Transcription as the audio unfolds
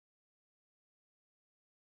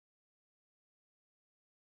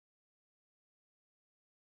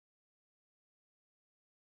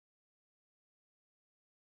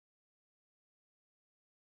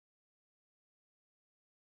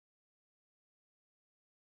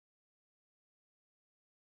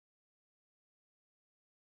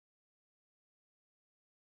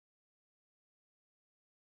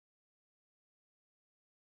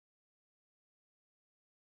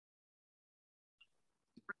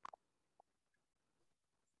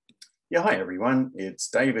Yeah, hi everyone. It's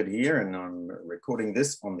David here, and I'm recording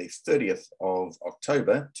this on the 30th of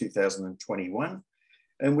October 2021.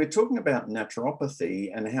 And we're talking about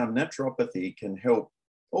naturopathy and how naturopathy can help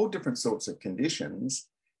all different sorts of conditions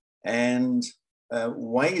and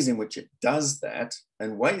ways in which it does that,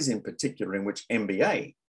 and ways in particular in which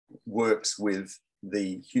MBA works with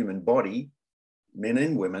the human body, men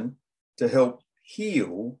and women, to help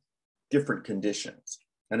heal different conditions.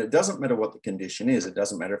 And it doesn't matter what the condition is. It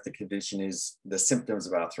doesn't matter if the condition is the symptoms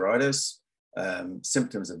of arthritis,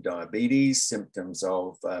 symptoms of diabetes, symptoms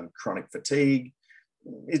of chronic fatigue.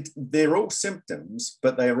 They're all symptoms,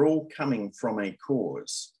 but they're all coming from a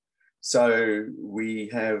cause. So we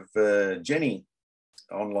have Jenny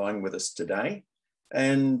online with us today,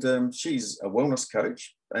 and she's a wellness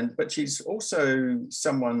coach, but she's also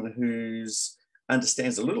someone who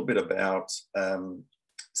understands a little bit about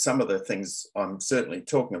some of the things I'm certainly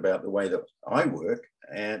talking about, the way that I work,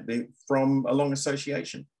 and from a long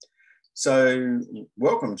association. So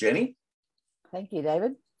welcome, Jenny. Thank you,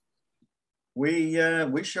 David. We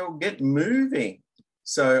shall get moving.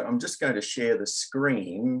 So I'm just going to share the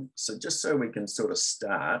screen, so just so we can sort of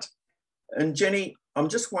start. And Jenny, I'm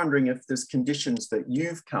just wondering if there's conditions that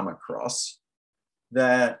you've come across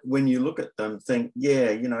that when you look at them think,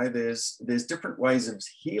 yeah, you know, there's different ways of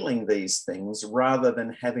healing these things rather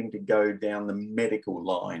than having to go down the medical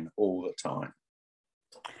line all the time.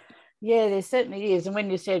 Yeah, there certainly is. And when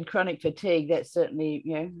you said chronic fatigue, that certainly,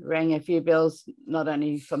 rang a few bells, not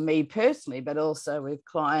only for me personally, but also with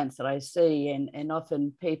clients that I see, and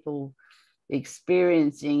often people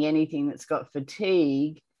experiencing anything that's got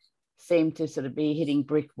fatigue seem to sort of be hitting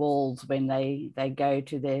brick walls when they go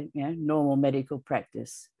to their normal medical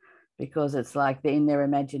practice, because it's like they're in their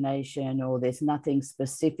imagination, or there's nothing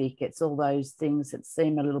specific. It's all those things that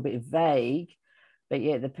seem a little bit vague, but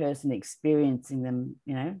yet the person experiencing them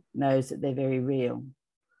knows that they're very real.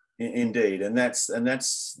 Indeed, and that's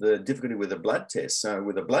the difficulty with a blood test. So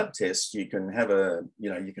with a blood test, you can have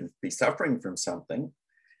you can be suffering from something,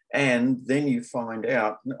 and then you find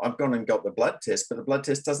out, I've gone and got the blood test, but the blood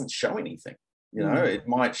test doesn't show anything. It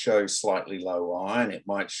might show slightly low iron, it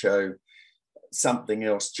might show something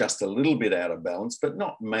else just a little bit out of balance, but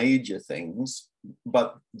not major things.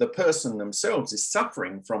 But the person themselves is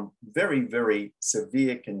suffering from very, very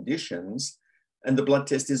severe conditions, and the blood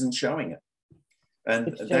test isn't showing it. And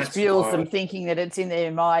it just fuels them thinking that it's in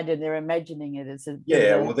their mind and they're imagining it.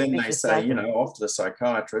 Well, then they say, off to the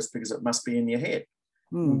psychiatrist because it must be in your head.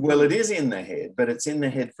 Well, it is in the head, but it's in the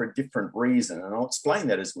head for a different reason. And I'll explain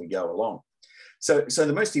that as we go along. So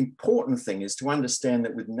the most important thing is to understand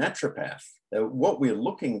that with naturopath, what we're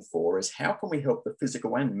looking for is how can we help the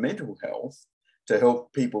physical and mental health to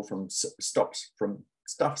help people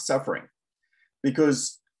stop suffering.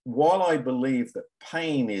 Because while I believe that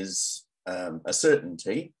pain is a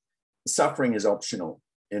certainty, suffering is optional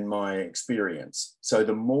in my experience. So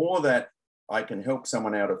the more that I can help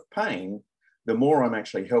someone out of pain, the more I'm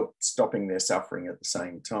actually stopping their suffering at the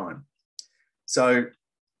same time. So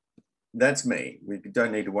that's me. We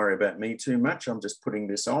don't need to worry about me too much. I'm just putting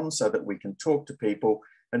this on so that we can talk to people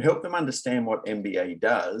and help them understand what MBA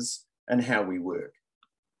does and how we work.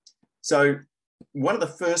 So one of the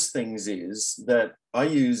first things is that I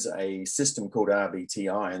use a system called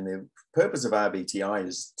RBTI, and the purpose of RBTI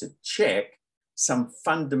is to check some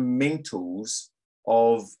fundamentals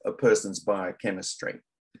of a person's biochemistry.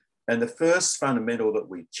 And the first fundamental that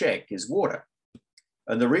we check is water.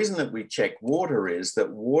 And the reason that we check water is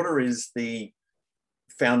that water is the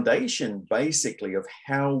foundation, basically, of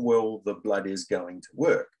how well the blood is going to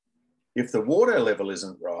work. If the water level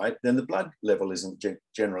isn't right, then the blood level isn't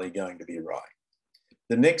generally going to be right.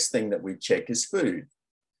 The next thing that we check is food.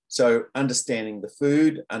 So understanding the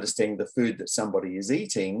food that somebody is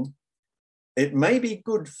eating, it may be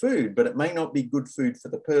good food, but it may not be good food for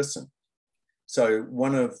the person. So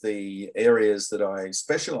one of the areas that I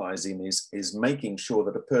specialize in is making sure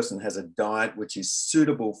that a person has a diet which is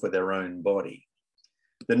suitable for their own body.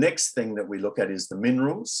 The next thing that we look at is the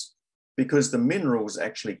minerals, because the minerals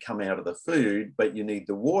actually come out of the food, but you need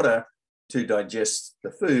the water to digest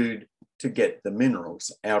the food to get the minerals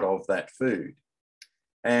out of that food.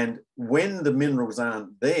 And when the minerals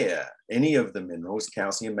aren't there, any of the minerals,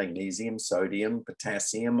 calcium, magnesium, sodium,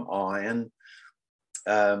 potassium, iron,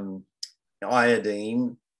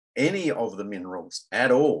 iodine, any of the minerals at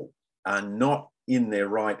all are not in their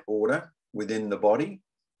right order within the body,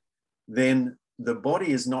 then the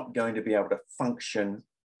body is not going to be able to function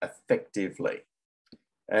effectively.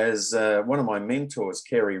 As one of my mentors,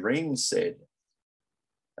 Kerry Reams, said,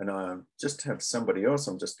 and I just have somebody else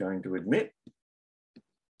I'm just going to admit,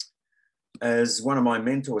 as one of my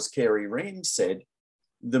mentors, Kerry Reams, said,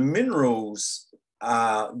 the minerals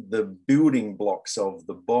are the building blocks of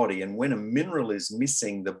the body. And when a mineral is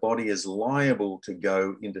missing, the body is liable to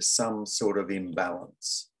go into some sort of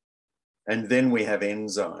imbalance. And then we have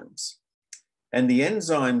enzymes. And the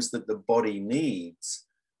enzymes that the body needs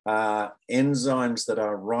are enzymes that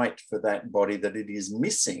are right for that body that it is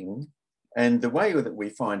missing. And the way that we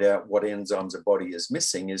find out what enzymes a body is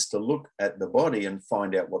missing is to look at the body and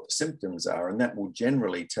find out what the symptoms are. And that will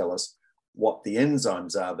generally tell us what the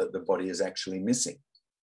enzymes are that the body is actually missing.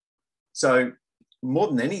 So more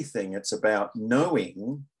than anything, it's about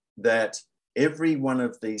knowing that every one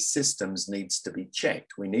of these systems needs to be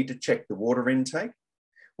checked. We need to check the water intake.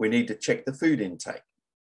 We need to check the food intake.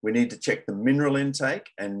 We need to check the mineral intake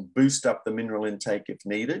and boost up the mineral intake if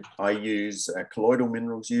needed. I use colloidal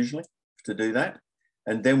minerals usually to do that.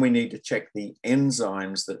 And then we need to check the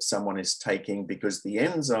enzymes that someone is taking, because the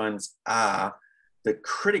enzymes are the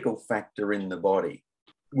critical factor in the body.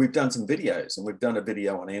 We've done some videos, and we've done a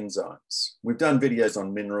video on enzymes. We've done videos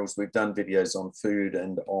on minerals. We've done videos on food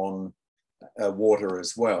and on water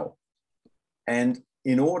as well. And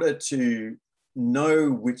in order to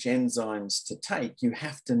know which enzymes to take, you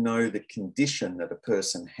have to know the condition that a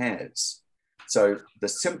person has. So the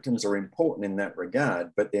symptoms are important in that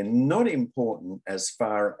regard, but they're not important as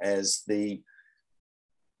far as the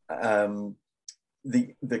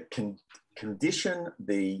condition,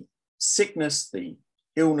 the sickness, the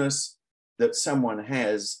illness that someone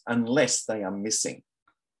has, unless they are missing.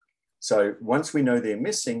 So once we know they're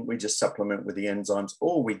missing, we just supplement with the enzymes,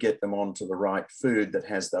 or we get them onto the right food that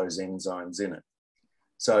has those enzymes in it.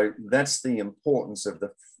 So that's the importance of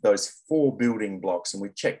those 4 building blocks, and we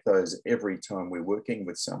check those every time we're working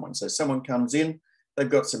with someone. So someone comes in, they've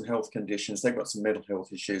got some health conditions, they've got some mental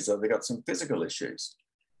health issues, or they've got some physical issues.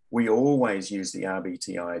 We always use the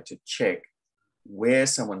RBTI to check where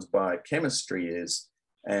someone's biochemistry is,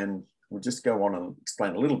 and we'll just go on and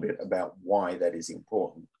explain a little bit about why that is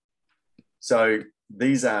important. So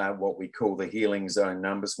these are what we call the healing zone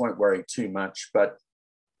numbers. Won't worry too much, but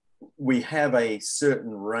we have a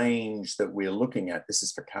certain range that we're looking at. This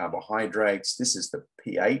is for carbohydrates. This is the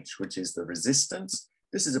pH, which is the resistance.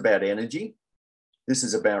 This is about energy. This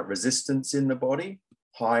is about resistance in the body,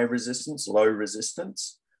 high resistance, low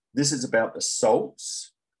resistance. This is about the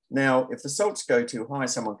salts. Now, if the salts go too high,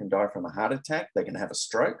 someone can die from a heart attack. They can have a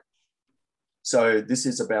stroke. So this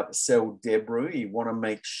is about the cell debris. You want to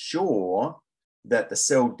make sure that the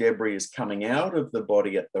cell debris is coming out of the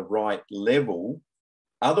body at the right level.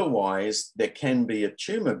 Otherwise, there can be a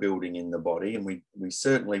tumor building in the body, and we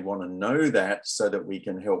certainly want to know that so that we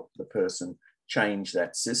can help the person change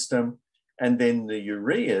that system. And then the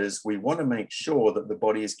ureas, we want to make sure that the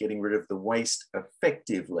body is getting rid of the waste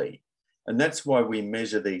effectively. And that's why we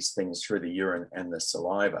measure these things through the urine and the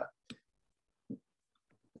saliva.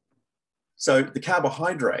 So the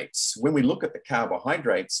carbohydrates, when we look at the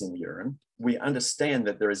carbohydrates in urine, we understand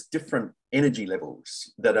that there is different energy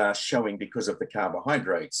levels that are showing because of the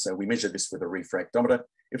carbohydrates. So we measure this with a refractometer.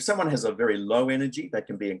 If someone has a very low energy, they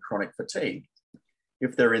can be in chronic fatigue.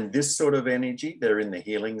 If they're in this sort of energy, they're in the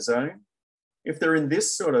healing zone. If they're in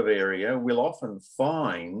this sort of area, we'll often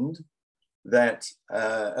find that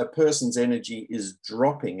a person's energy is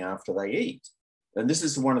dropping after they eat. And this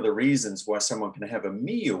is one of the reasons why someone can have a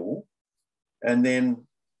meal and then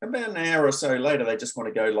about an hour or so later, they just want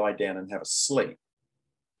to go lie down and have a sleep.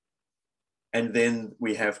 And then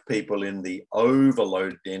we have people in the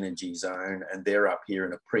overloaded energy zone, and they're up here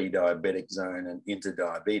in a pre-diabetic zone and into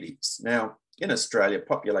diabetes. Now, in Australia,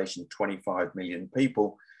 population 25 million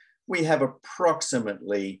people, we have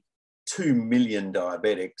approximately 2 million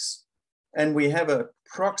diabetics, and we have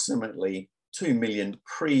approximately 2 million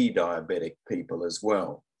pre-diabetic people as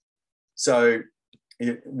well. So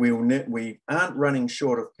we aren't running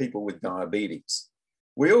short of people with diabetes.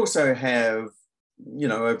 We also have,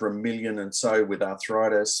 over 1 million and so with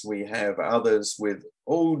arthritis. We have others with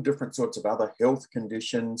all different sorts of other health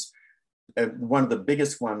conditions. One of the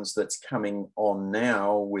biggest ones that's coming on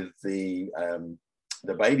now with the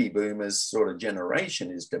baby boomers sort of generation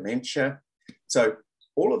is dementia. So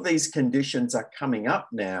all of these conditions are coming up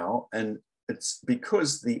now, and it's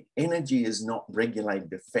because the energy is not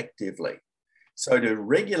regulated effectively. So to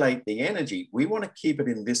regulate the energy, we want to keep it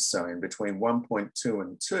in this zone between 1.2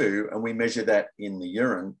 and 2, and we measure that in the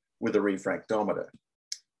urine with a refractometer.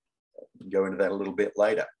 We'll go into that a little bit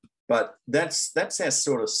later. But that's our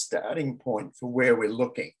sort of starting point for where we're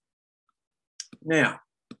looking. Now,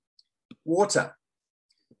 water.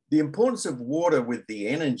 The importance of water with the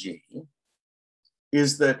energy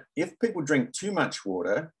is that if people drink too much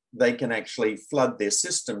water, they can actually flood their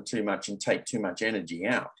system too much and take too much energy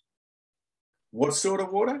out. What sort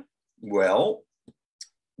of water? Well,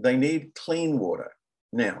 they need clean water.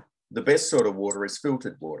 Now, the best sort of water is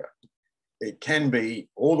filtered water. It can be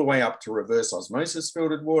all the way up to reverse osmosis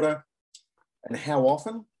filtered water. And how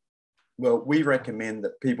often? Well, we recommend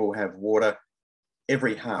that people have water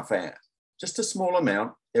every half hour, just a small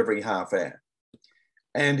amount every half hour.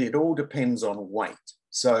 And it all depends on weight.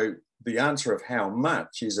 So the answer of how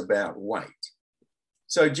much is about weight.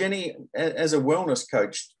 So Jenny, as a wellness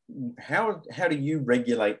coach, how do you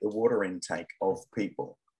regulate the water intake of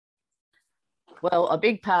people? Well, a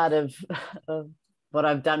big part of what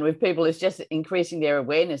I've done with people is just increasing their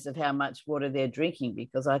awareness of how much water they're drinking,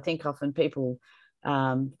 because I think often people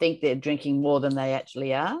think they're drinking more than they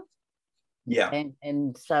actually are. Yeah.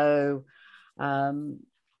 And so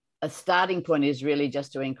a starting point is really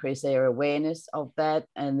just to increase their awareness of that,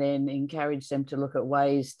 and then encourage them to look at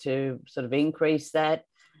ways to sort of increase that.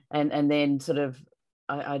 And then sort of,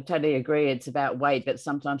 I totally agree, it's about weight, but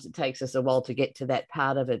sometimes it takes us a while to get to that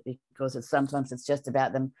part of it, because sometimes it's just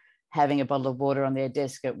about them having a bottle of water on their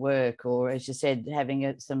desk at work, or as you said,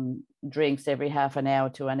 having some drinks every half an hour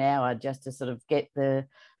to an hour, just to sort of get the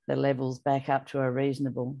levels back up to a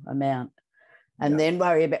reasonable amount. And then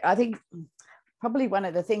worry about, I think probably one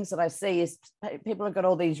of the things that I see is people have got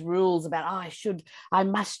all these rules about, I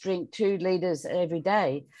must drink 2 liters every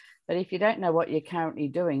day. But if you don't know what you're currently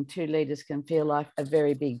doing, 2 liters can feel like a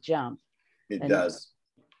very big jump. It does.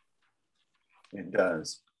 It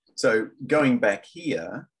does. So going back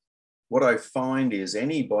here, what I find is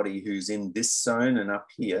anybody who's in this zone and up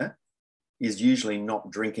here is usually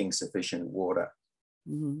not drinking sufficient water.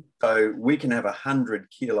 Mm-hmm. So we can have a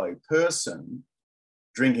 100-kilo person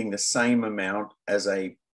drinking the same amount as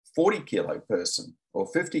a 40-kilo person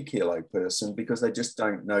or 50-kilo person, because they just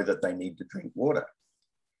don't know that they need to drink water.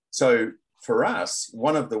 So for us,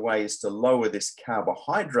 one of the ways to lower this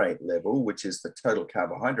carbohydrate level, which is the total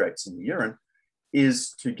carbohydrates in the urine,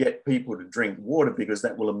 is to get people to drink water, because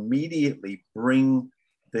that will immediately bring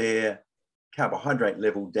their carbohydrate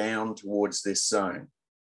level down towards this zone.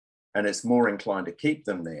 And it's more inclined to keep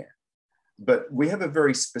them there. But we have a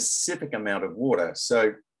very specific amount of water.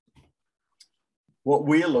 So what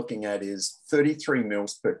we're looking at is 33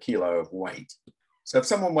 mils per kilo of weight. So if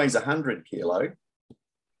someone weighs 100 kilo,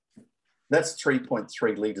 that's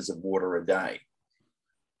 3.3 liters of water a day.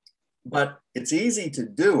 But it's easy to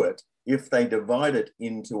do it if they divide it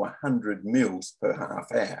into 100 mils per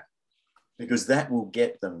half hour, because that will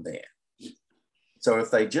get them there. So if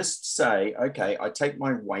they just say, okay, I take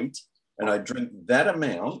my weight and I drink that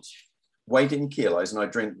amount, weight in kilos, and I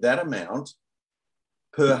drink that amount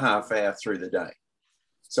per half hour through the day.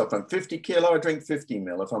 So if I'm 50 kilo, I drink 50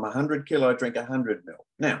 mil. If I'm 100 kilo, I drink 100 mil.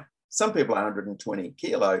 Now, some people are 120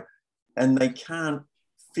 kilo and they can't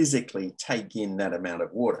physically take in that amount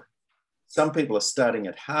of water. Some people are starting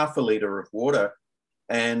at half a liter of water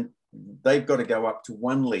and they've got to go up to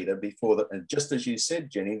 1 liter before that. And just as you said,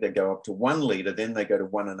 Jenny, they go up to 1 liter, then they go to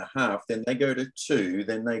 1.5, then they go to 2,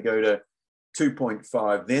 then they go to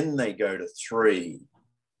 2.5, then they go to 3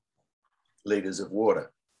 liters of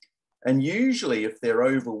water. And usually if they're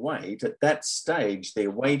overweight, at that stage, their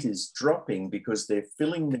weight is dropping because they're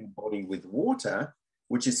filling their body with water,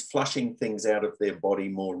 which is flushing things out of their body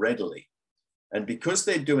more readily. And because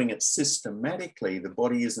they're doing it systematically, the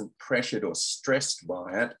body isn't pressured or stressed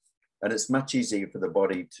by it. And it's much easier for the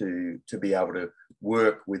body to be able to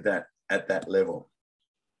work with that at that level.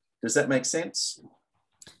 Does that make sense?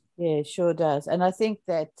 Yeah, it sure does. And I think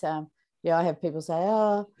that, I have people say,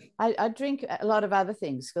 I drink a lot of other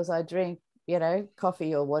things because I drink,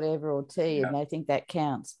 coffee or whatever, or tea, and they think that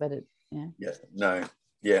counts, but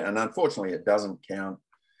and unfortunately it doesn't count.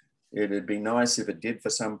 It'd be nice if it did for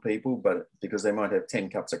some people, but because they might have 10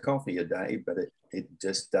 cups of coffee a day, but it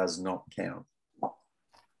just does not count.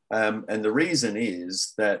 And the reason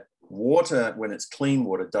is that water, when it's clean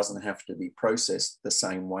water, doesn't have to be processed the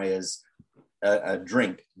same way as a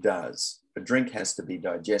drink does. A drink has to be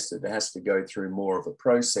digested. It has to go through more of a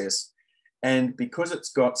process. And because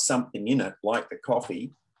it's got something in it, like the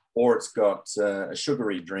coffee, or it's got a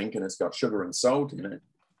sugary drink and it's got sugar and salt in it,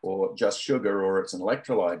 or just sugar, or it's an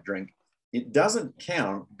electrolyte drink, it doesn't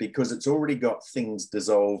count because it's already got things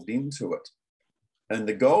dissolved into it. And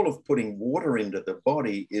the goal of putting water into the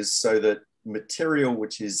body is so that material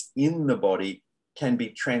which is in the body can be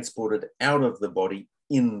transported out of the body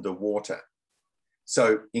in the water.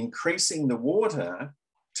 So increasing the water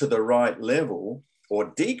to the right level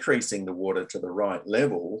or decreasing the water to the right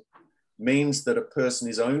level means that a person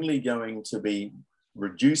is only going to be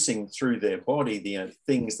reducing through their body the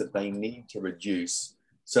things that they need to reduce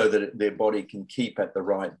so that their body can keep at the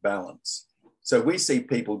right balance. So we see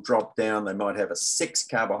people drop down, they might have a 6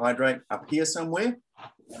 carbohydrate up here somewhere,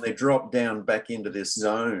 and they drop down back into this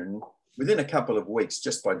zone within a couple of weeks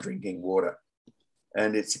just by drinking water.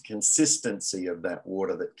 And it's a consistency of that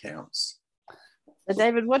water that counts. So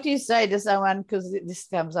David, what do you say to someone, because this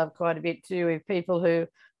comes up quite a bit too, with people who,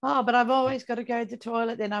 oh, but I've always got to go to the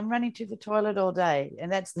toilet, then I'm running to the toilet all day.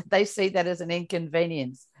 And they see that as an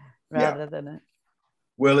inconvenience rather than a...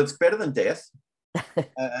 Well, it's better than death.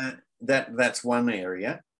 That's one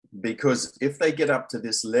area, because if they get up to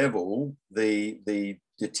this level, the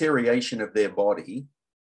deterioration of their body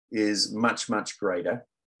is much, much greater.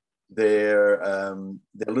 Their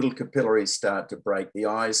little capillaries start to break, the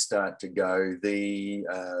eyes start to go, the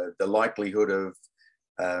likelihood of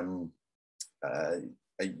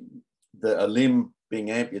a limb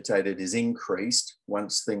being amputated is increased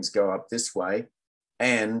once things go up this way,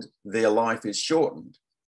 and their life is shortened.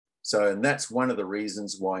 So, and that's one of the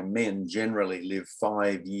reasons why men generally live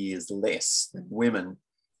 5 years less than women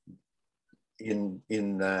in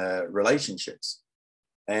relationships.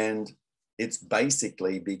 And it's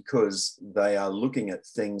basically because they are looking at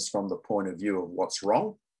things from the point of view of what's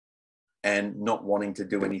wrong and not wanting to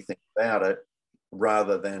do anything about it,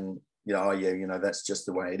 rather than, oh yeah, that's just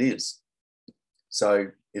the way it is.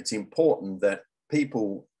 So it's important that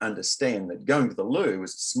people understand that going to the loo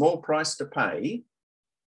is a small price to pay.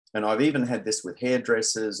 And I've even had this with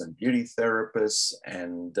hairdressers and beauty therapists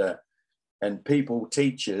and people,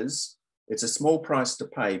 teachers. It's a small price to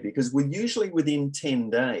pay, because usually within 10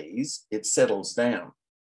 days, it settles down.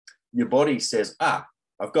 Your body says,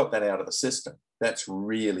 I've got that out of the system. That's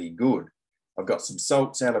really good. I've got some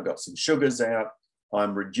salts out, I've got some sugars out,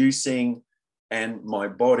 I'm reducing, and my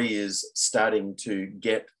body is starting to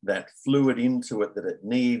get that fluid into it that it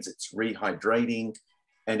needs. It's rehydrating,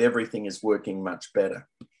 and everything is working much better.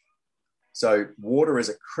 So water is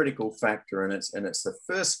a critical factor, and it's the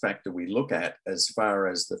first factor we look at as far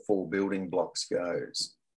as the 4 building blocks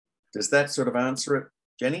goes. Does that sort of answer it,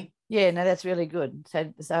 Jenny? Yeah, no, that's really good.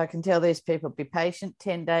 So I can tell these people, be patient,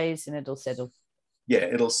 10 days and it'll settle. Yeah,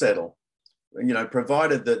 it'll settle,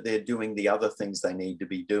 provided that they're doing the other things they need to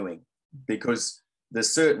be doing, because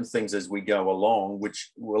there's certain things as we go along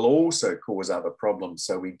which will also cause other problems.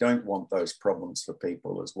 So we don't want those problems for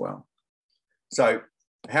people as well. So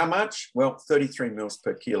how much? Well, 33 mils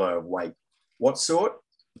per kilo of weight. What sort?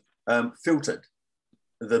 Filtered.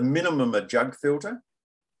 The minimum a jug filter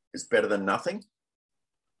is better than nothing.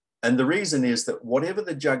 And the reason is that whatever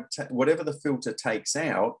the filter takes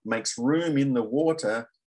out makes room in the water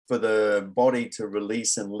for the body to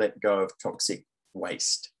release and let go of toxic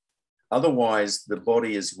waste. Otherwise, the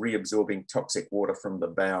body is reabsorbing toxic water from the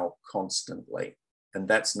bowel constantly. And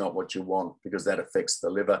that's not what you want, because that affects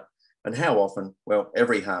the liver. And how often? Well,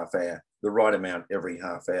 every half hour, the right amount every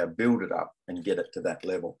half hour, build it up and get it to that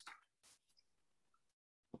level.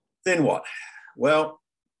 Then what? Well,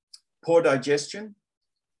 poor digestion.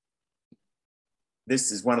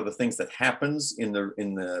 This is one of the things that happens in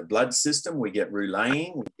the blood system. We get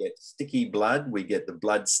rouleing, we get sticky blood, we get the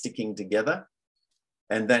blood sticking together,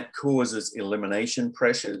 and that causes elimination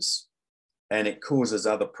pressures, and it causes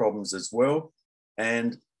other problems as well.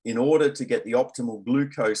 And in order to get the optimal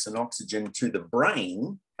glucose and oxygen to the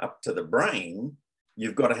brain, up to the brain,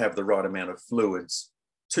 you've got to have the right amount of fluids.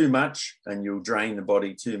 Too much, and you'll drain the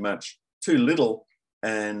body too much. Too little,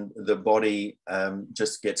 and the body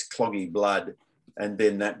just gets cloggy blood. And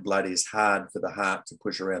then that blood is hard for the heart to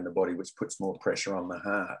push around the body, which puts more pressure on the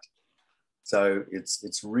heart. So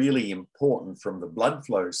it's really important from the blood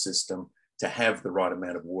flow system to have the right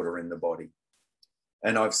amount of water in the body.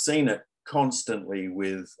 And I've seen it constantly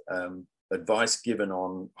with advice given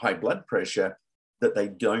on high blood pressure, that they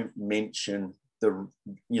don't mention the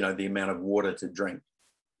amount of water to drink,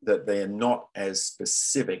 that they're not as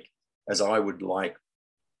specific as I would like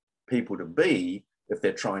people to be if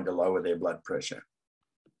they're trying to lower their blood pressure.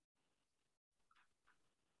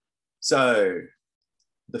 So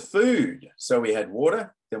the food, so we had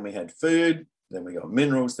water, then we had food, then we got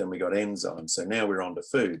minerals, then we got enzymes. So now we're on to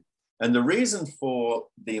food. And the reason for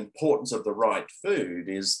the importance of the right food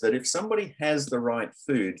is that if somebody has the right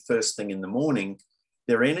food first thing in the morning,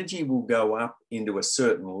 their energy will go up into a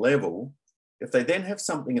certain level. If they then have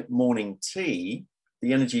something at morning tea,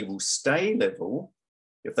 the energy will stay level.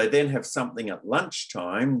 If they then have something at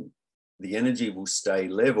lunchtime, the energy will stay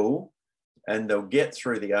level, and they'll get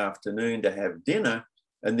through the afternoon to have dinner,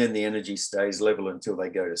 and then the energy stays level until they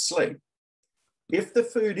go to sleep. If the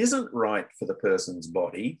food isn't right for the person's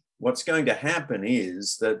body, what's going to happen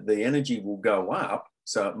is that the energy will go up.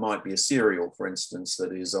 So it might be a cereal, for instance,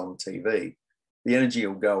 that is on TV. the energy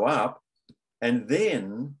will go up, and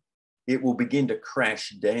then it will begin to crash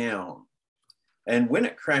down. And when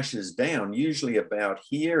it crashes down, usually about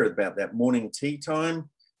here, about that morning tea time,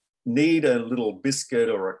 need a little biscuit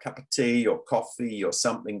or a cup of tea or coffee or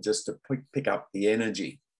something just to pick up the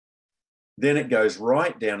energy. Then it goes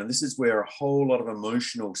right down. And this is where a whole lot of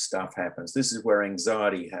emotional stuff happens. This is where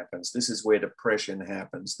anxiety happens. This is where depression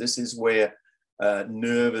happens. This is where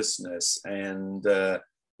nervousness and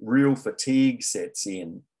real fatigue sets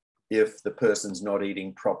in if the person's not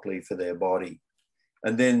eating properly for their body.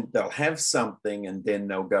 And then they'll have something and then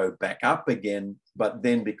they'll go back up again. But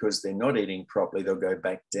then because they're not eating properly, they'll go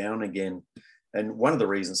back down again. And one of the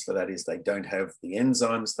reasons for that is they don't have the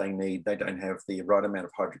enzymes they need. They don't have the right amount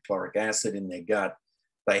of hydrochloric acid in their gut.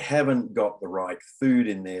 They haven't got the right food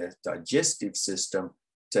in their digestive system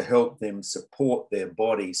to help them support their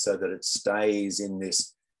body so that it stays in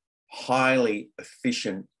this highly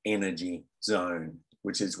efficient energy zone,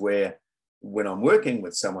 which is where, when I'm working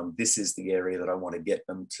with someone, this is the area that I want to get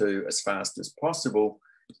them to as fast as possible.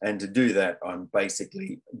 And to do that, I'm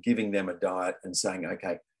basically giving them a diet and saying,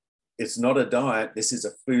 okay, it's not a diet. This is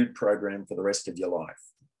a food program for the rest of your life,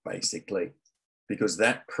 basically, because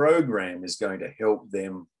that program is going to help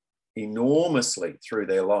them enormously through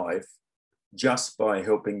their life just by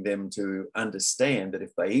helping them to understand that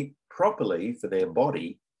if they eat properly for their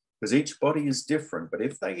body, because each body is different, but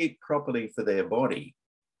if they eat properly for their body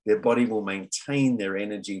will maintain their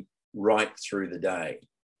energy right through the day.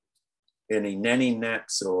 Any nanny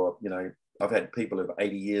naps or, I've had people who are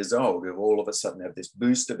 80 years old who all of a sudden have this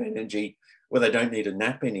boost of energy where they don't need a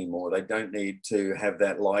nap anymore. They don't need to have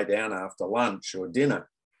that lie down after lunch or dinner.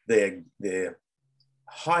 They're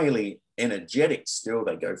highly energetic still.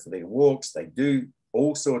 They go for their walks. They do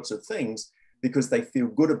all sorts of things because they feel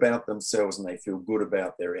good about themselves and they feel good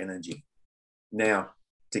about their energy. Now,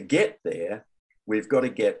 to get there, we've got to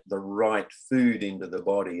get the right food into the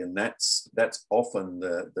body. And that's often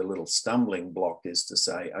the little stumbling block, is to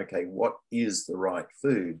say, okay, what is the right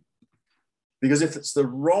food? Because if it's the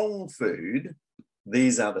wrong food,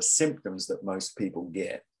 these are the symptoms that most people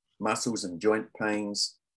get: muscles and joint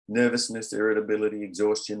pains, nervousness, irritability,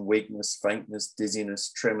 exhaustion, weakness, faintness,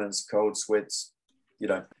 dizziness, tremors, cold sweats,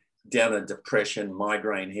 down to depression,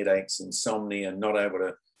 migraine headaches, insomnia, not able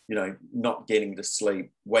to, not getting to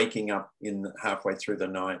sleep, waking up halfway through the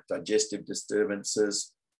night, digestive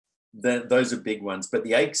disturbances. Those are big ones. But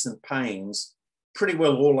the aches and pains, pretty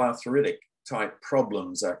well all arthritic type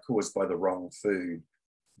problems are caused by the wrong food.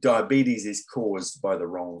 Diabetes is caused by the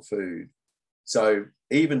wrong food. So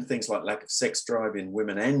even things like lack of sex drive in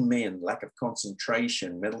women and men, lack of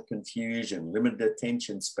concentration, mental confusion, limited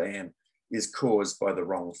attention span is caused by the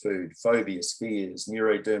wrong food. Phobias, fears,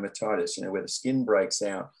 neurodermatitis, where the skin breaks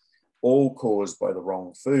out, all caused by the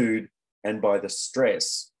wrong food and by the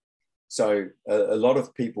stress. So a lot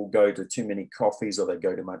of people go to too many coffees, or they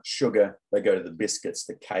go to much sugar. They go to the biscuits,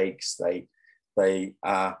 the cakes. They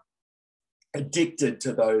are addicted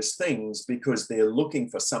to those things because they're looking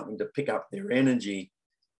for something to pick up their energy.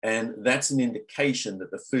 And that's an indication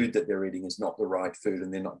that the food that they're eating is not the right food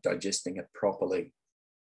and they're not digesting it properly.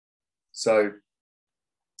 So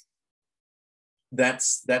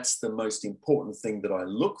that's the most important thing that I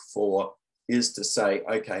look for, is to say,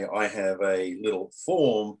 okay, I have a little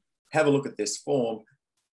form, have a look at this form,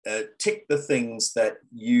 tick the things that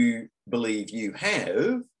you believe you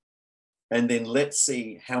have, and then let's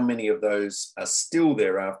see how many of those are still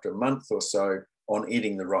there after a month or so on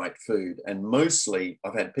eating the right food. And mostly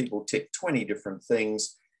I've had people tick 20 different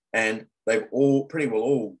things and they've all pretty well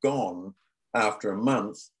all gone after a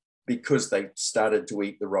month because they started to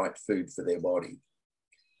eat the right food for their body.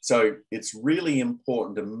 So it's really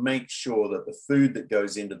important to make sure that the food that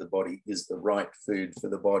goes into the body is the right food for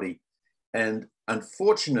the body. And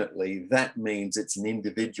unfortunately, that means it's an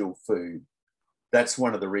individual food. That's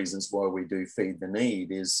one of the reasons why we do Feed the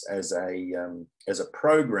Need, is as a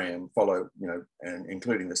program, and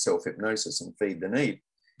including the self-hypnosis and Feed the Need,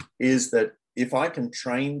 is that if I can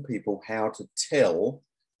train people how to tell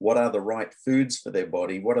what are the right foods for their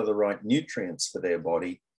body, what are the right nutrients for their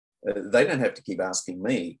body, they don't have to keep asking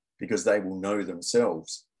me, because they will know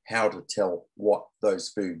themselves how to tell what those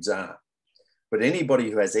foods are. But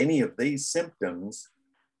anybody who has any of these symptoms,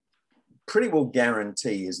 pretty well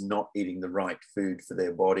guarantee is not eating the right food for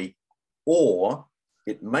their body, or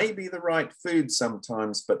it may be the right food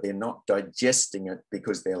sometimes, but they're not digesting it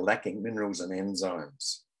because they're lacking minerals and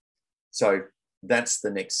enzymes. So that's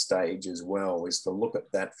the next stage as well, is to look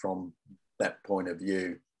at that from that point of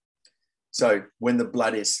view. So when the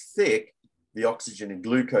blood is thick, the oxygen and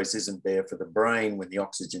glucose isn't there for the brain. When the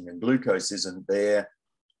oxygen and glucose isn't there,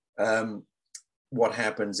 what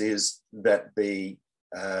happens is that the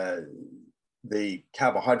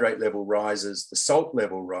carbohydrate level rises, the salt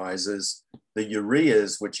level rises, the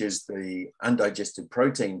ureas, which is the undigested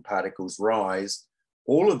protein particles, rise.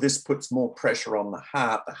 All of this puts more pressure on the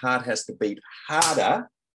heart. The heart has to beat harder.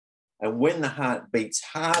 And when the heart beats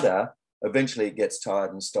harder, eventually it gets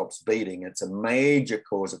tired and stops beating. It's a major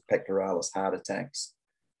cause of pectoralis heart attacks.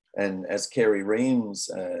 And as Kerry Reams,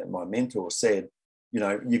 my mentor, said, you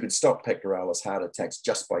know, you could stop pectoralis heart attacks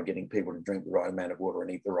just by getting people to drink the right amount of water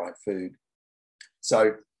and eat the right food.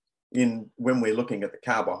 So when we're looking at the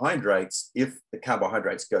carbohydrates, if the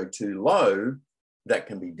carbohydrates go too low, that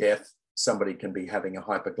can be death. Somebody can be having a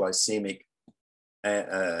hypoglycemic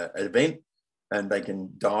event and they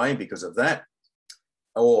can die because of that.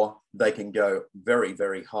 Or they can go very,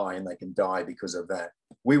 very high and they can die because of that.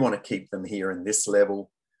 We want to keep them here in this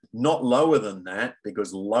level, not lower than that,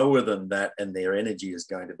 because lower than that and their energy is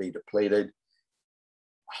going to be depleted.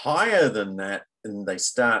 Higher than that, and they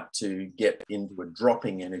start to get into a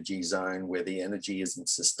dropping energy zone where the energy isn't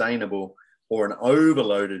sustainable, or an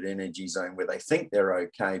overloaded energy zone where they think they're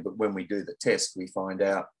okay, but when we do the test, we find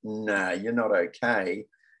out, nah, you're not okay.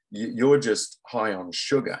 You're just high on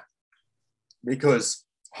sugar. Because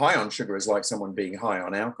high on sugar is like someone being high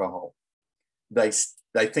on alcohol. They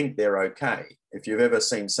think they're okay. If you've ever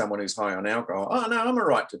seen someone who's high on alcohol, oh no, I'm all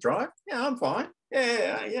right to drive. Yeah, I'm fine.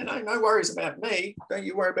 Yeah, no worries about me. Don't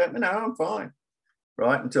you worry about me. No, I'm fine.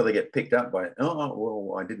 Right? Until they get picked up by, oh,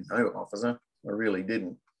 well, I didn't know, officer. I really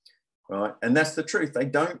didn't. Right? And that's the truth. They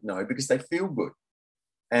don't know because they feel good.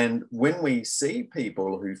 And when we see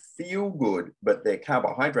people who feel good, but their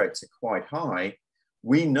carbohydrates are quite high,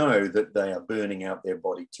 we know that they are burning out their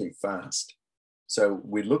body too fast. So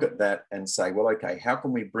we look at that and say, well, okay, how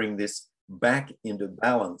can we bring this back into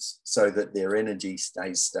balance so that their energy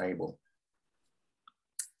stays stable?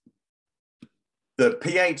 The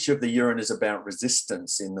pH of the urine is about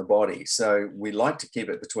resistance in the body. So we like to keep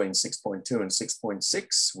it between 6.2 and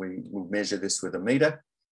 6.6. We will measure this with a meter.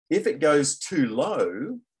 If it goes too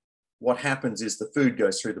low, what happens is the food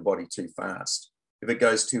goes through the body too fast. If it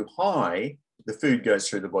goes too high, the food goes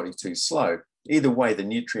through the body too slow. Either way, the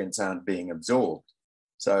nutrients aren't being absorbed.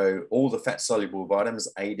 So all the fat-soluble vitamins,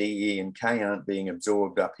 A, D, E, and K aren't being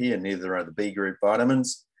absorbed up here, neither are the B group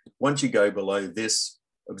vitamins. Once you go below this,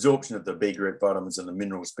 absorption of the B group vitamins and the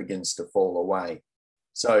minerals begins to fall away.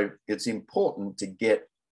 So it's important to get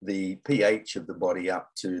the pH of the body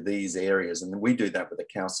up to these areas. And we do that with the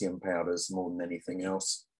calcium powders more than anything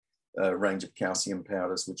else, a range of calcium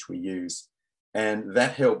powders which we use. And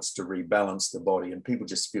that helps to rebalance the body, and people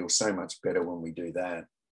just feel so much better when we do that.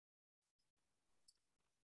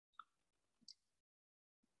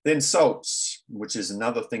 Then salts, which is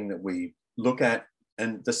another thing that we look at.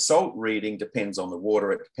 And the salt reading depends on the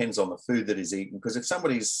water. It depends on the food that is eaten. Because if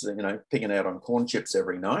somebody's, picking out on corn chips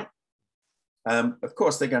every night, of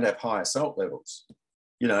course, they're going to have higher salt levels.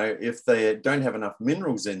 If they don't have enough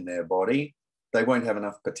minerals in their body, they won't have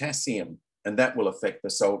enough potassium. And that will affect the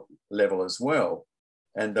salt level as well.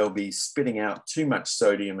 And they'll be spitting out too much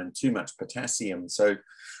sodium and too much potassium. So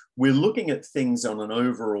we're looking at things on an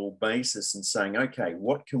overall basis and saying, okay,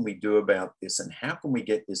 what can we do about this? And how can we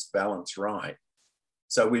get this balance right?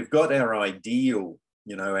 So we've got our ideal,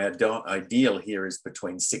 our ideal here is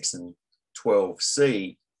between 6 and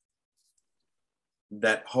 12C.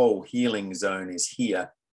 That whole healing zone is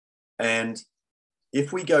here. And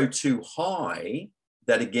if we go too high,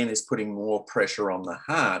 that again is putting more pressure on the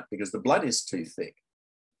heart because the blood is too thick.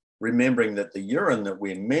 Remembering that the urine that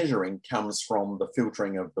we're measuring comes from the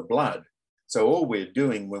filtering of the blood. So all we're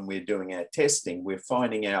doing when we're doing our testing, we're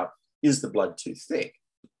finding out, is the blood too thick?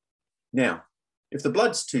 Now, if the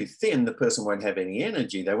blood's too thin, the person won't have any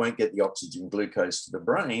energy. They won't get the oxygen glucose to the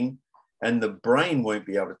brain, and the brain won't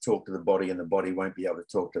be able to talk to the body, and the body won't be able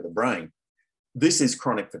to talk to the brain. This is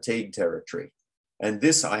chronic fatigue territory. And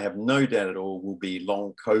this, I have no doubt at all, will be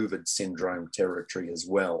long COVID syndrome territory as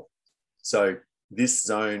well. So this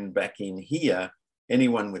zone back in here,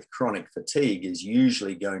 anyone with chronic fatigue is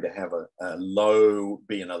usually going to have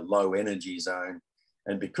be in a low energy zone.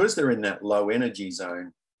 And because they're in that low energy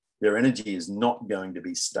zone, their energy is not going to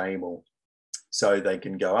be stable. So they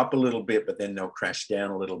can go up a little bit, but then they'll crash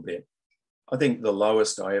down a little bit. I think the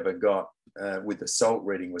lowest I ever got with the salt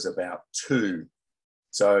reading was about 2.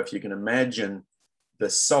 So if you can imagine the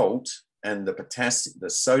salt and the potassium, the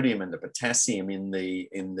sodium and the potassium in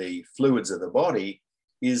the fluids of the body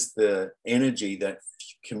is the energy that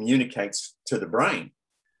communicates to the brain.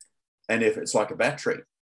 And if it's like a battery,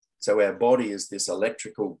 so our body is this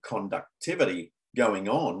electrical conductivity going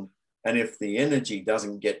on, And if the energy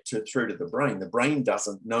doesn't get through to the brain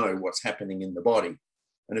doesn't know what's happening in the body.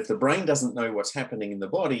 And if the brain doesn't know what's happening in the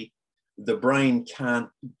body, the brain can't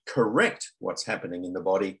correct what's happening in the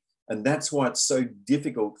body. And that's why it's so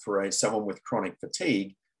difficult for someone with chronic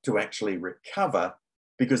fatigue to actually recover,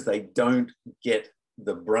 because they don't get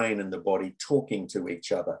the brain and the body talking to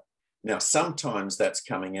each other. Now, sometimes that's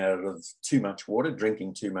coming out of too much water,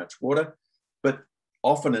 drinking too much water, but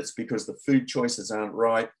often it's because the food choices aren't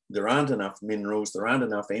right. There aren't enough minerals. There aren't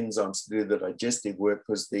enough enzymes to do the digestive work,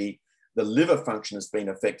 because the liver function has been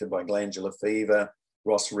affected by glandular fever,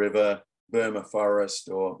 Ross River, Burma forest,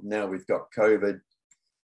 or now we've got COVID.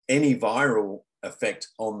 Any viral effect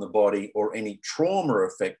on the body or any trauma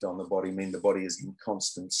effect on the body mean the body is in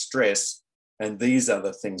constant stress. And these are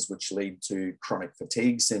the things which lead to chronic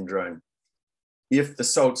fatigue syndrome. If the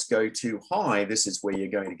salts go too high, this is where you're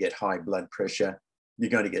going to get high blood pressure, you're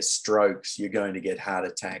going to get strokes, you're going to get heart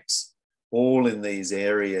attacks, all in these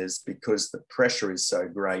areas because the pressure is so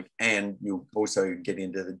great. And you'll also get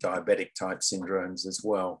into the diabetic type syndromes as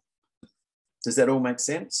well. Does that all make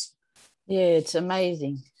sense? Yeah, it's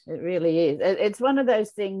amazing. It really is. It's one of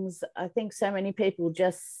those things, I think so many people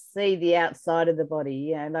just see the outside of the body,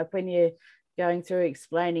 you know, like when you're going through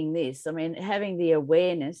explaining this, I mean, having the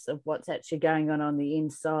awareness of what's actually going on the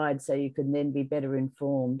inside so you can then be better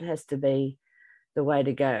informed has to be the way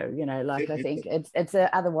to go, you know, like I think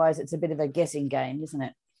otherwise it's a bit of a guessing game, isn't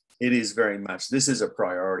it? It is very much. This is a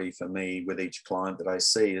priority for me with each client that I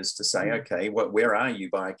see, is to say, okay, where are you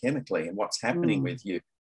biochemically and what's happening with you?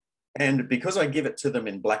 And because I give it to them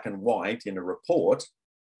in black and white in a report,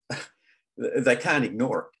 they can't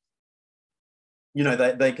ignore it. You know,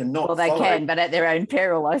 they cannot. Well, they can, but at their own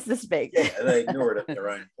peril, I suspect. Yeah, they ignore it at their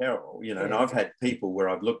own peril. You know, and I've had people where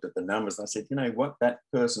I've looked at the numbers and I said, you know what, that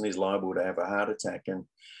person is liable to have a heart attack. And,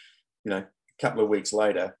 you know, a couple of weeks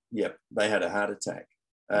later, yep, they had a heart attack.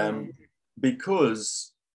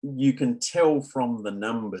 Because you can tell from the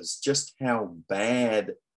numbers just how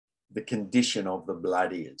bad the condition of the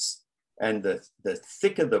blood is. And the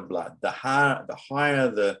thicker the blood, the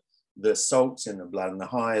higher the salts in the blood, and the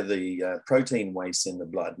higher the protein waste in the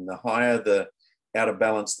blood, and the higher the out of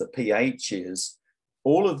balance the pH is,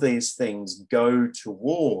 all of these things go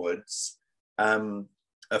towards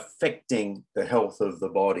affecting the health of the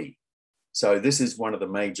body. So this is one of the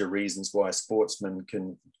major reasons why sportsmen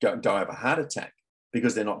can die of a heart attack,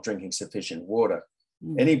 because they're not drinking sufficient water.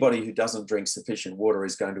 Anybody who doesn't drink sufficient water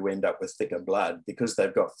is going to end up with thicker blood. Because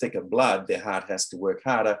they've got thicker blood, their heart has to work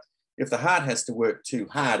harder. If the heart has to work too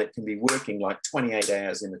hard, it can be working like 28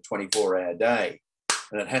 hours in a 24-hour day.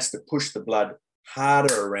 And it has to push the blood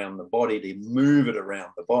harder around the body to move it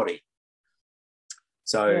around the body.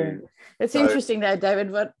 So it's interesting though, David,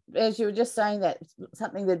 what, as you were just saying that,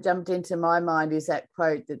 something that jumped into my mind is that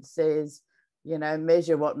quote that says, you know,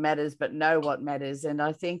 measure what matters, but know what matters. And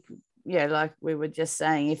I think, yeah, like we were just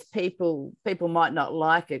saying, if people might not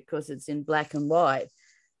like it because it's in black and white,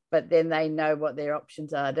 but then they know what their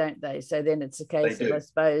options are, don't they? So then it's a case of, I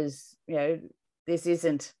suppose, you know, this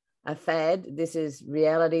isn't a fad. This is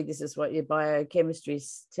reality. This is what your biochemistry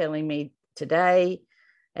is telling me today.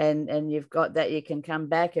 And you've got that, you can come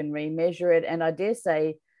back and remeasure it. And I dare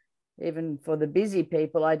say, even for the busy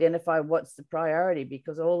people, identify what's the priority,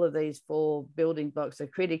 because all of these 4 building blocks are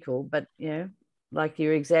critical. But, you know, like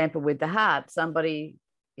your example with the heart, somebody,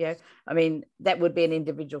 you know, I mean, that would be an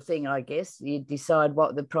individual thing, I guess. You decide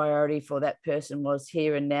what the priority for that person was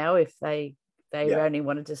here and now, if they only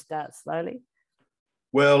wanted to start slowly.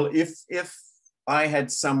 Well, if I had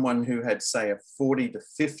someone who had, say, a 40 to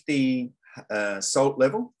 50 salt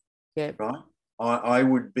level, right, I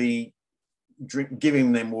would be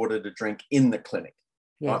giving them water to drink in the clinic,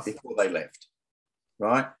 right, before they left,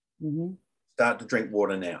 right? Start to drink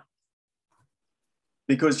water now.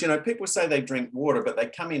 Because, you know, people say they drink water, but they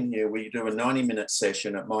come in here, we do a 90-minute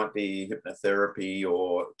session. It might be hypnotherapy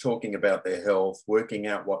or talking about their health, working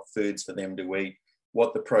out what foods for them to eat,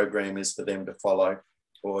 what the program is for them to follow,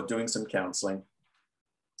 or doing some counseling.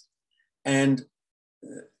 And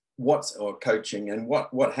or coaching. And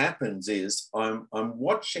what happens is I'm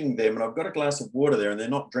watching them, and I've got a glass of water there and they're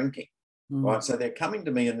not drinking, right? So they're coming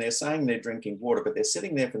to me and they're saying they're drinking water, but they're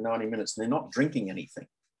sitting there for 90 minutes and they're not drinking anything.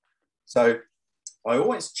 So I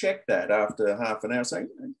always check that after half an hour, say,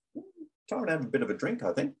 time to have a bit of a drink,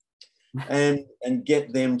 I think, and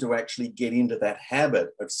get them to actually get into that habit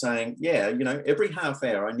of saying, yeah, you know, every half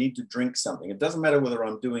hour I need to drink something. It doesn't matter whether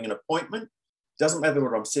I'm doing an appointment, doesn't matter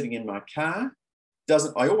whether I'm sitting in my car,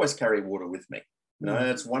 I always carry water with me. You know,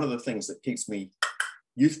 it's one of the things that keeps me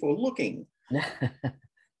youthful looking.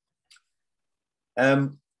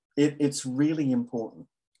 It's really important.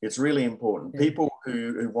 It's really important. People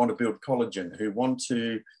who want to build collagen, who want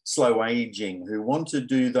to slow aging, who want to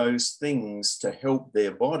do those things to help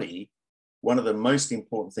their body, one of the most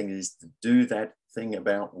important things is to do that thing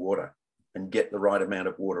about water and get the right amount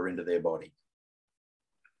of water into their body.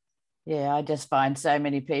 Yeah, I just find so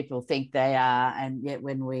many people think they are, and yet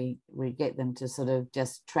when we get them to sort of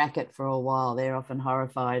just track it for a while, they're often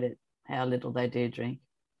horrified at how little they do drink.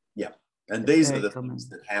 Yeah, and It's these are the common. things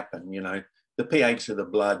that happen, you know. The pH of the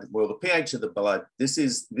blood, well, the pH of the blood, this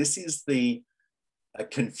is the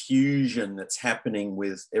confusion that's happening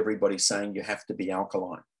with everybody saying you have to be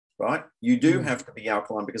alkaline, right? You do have to be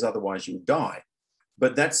alkaline because otherwise you die.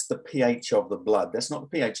 But that's the pH of the blood. That's not the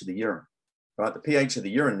pH of the urine, right? The pH of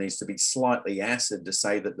the urine needs to be slightly acid to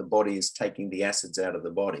say that the body is taking the acids out of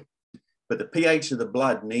the body. But the pH of the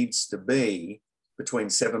blood needs to be between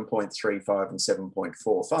 7.35 and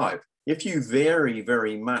 7.45. If you vary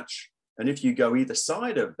very much, and if you go either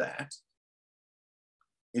side of that,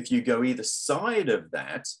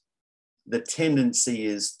 the tendency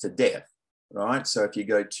is to death, right? So if you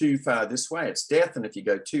go too far this way, it's death. And if you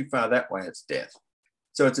go too far that way, it's death.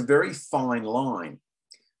 So it's a very fine line.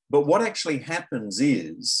 But what actually happens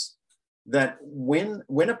is that when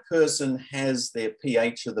a person has their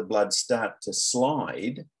pH of the blood start to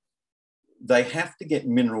slide, they have to get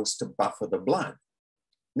minerals to buffer the blood.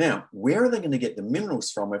 Now, where are they going to get the minerals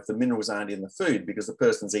from if the minerals aren't in the food because the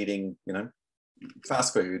person's eating, you know,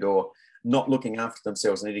 fast food or not looking after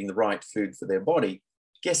themselves and eating the right food for their body?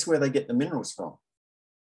 Guess where they get the minerals from?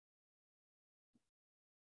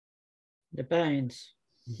 The bones.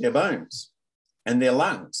 Their bones and their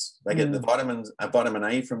lungs. They get the vitamin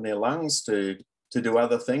A from their lungs to do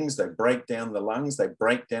other things. They break down the lungs, they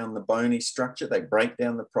break down the bony structure, they break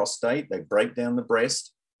down the prostate, they break down the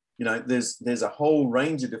breast. You know, there's a whole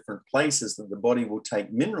range of different places that the body will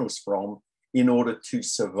take minerals from in order to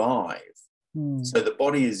survive. So the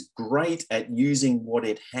body is great at using what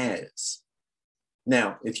it has.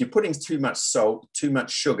 Now, if you're putting too much salt, too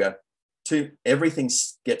much sugar, everything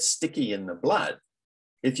gets sticky in the blood.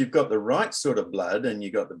 If you've got the right sort of blood and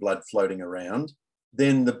you've got the blood floating around,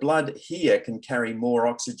 then the blood here can carry more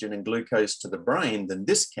oxygen and glucose to the brain than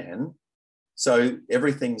this can. So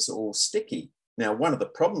everything's all sticky. Now, one of the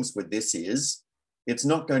problems with this is it's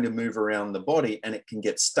not going to move around the body and it can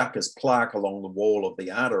get stuck as plaque along the wall of the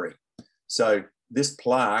artery. So this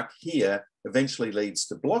plaque here eventually leads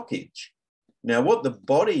to blockage. Now, what the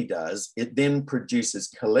body does, it then produces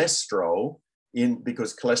cholesterol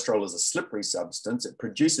because cholesterol is a slippery substance. It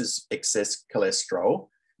produces excess cholesterol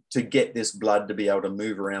to get this blood to be able to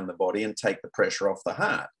move around the body and take the pressure off the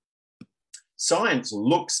heart. Science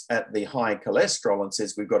looks at the high cholesterol and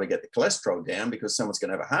says, we've got to get the cholesterol down because someone's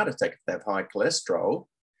going to have a heart attack if they have high cholesterol.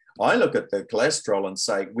 I look at the cholesterol and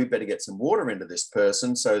say, we better get some water into this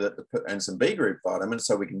person and some B group vitamins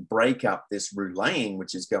so we can break up this relaying,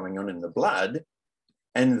 which is going on in the blood.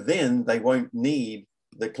 And then they won't need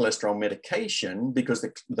the cholesterol medication because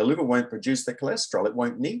the liver won't produce the cholesterol. It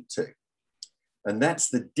won't need to. And that's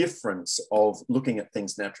the difference of looking at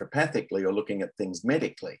things naturopathically or looking at things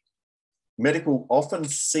medically. Medical often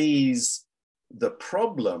sees the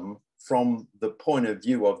problem from the point of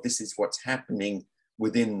view of this is what's happening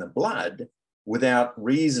within the blood without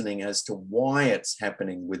reasoning as to why it's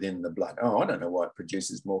happening within the blood. Oh, I don't know why it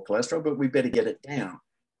produces more cholesterol, but we better get it down.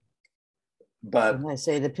 But I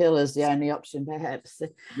see the pill is the only option, perhaps.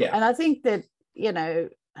 Yeah. And I think that, you know,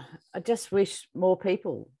 I just wish more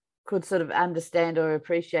people could sort of understand or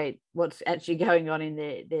appreciate what's actually going on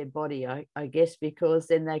in their body, I guess, because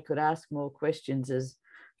then they could ask more questions as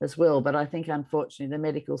well. But I think, unfortunately, the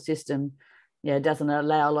medical system, you know, doesn't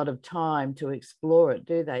allow a lot of time to explore it,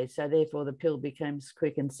 do they? So therefore, the pill becomes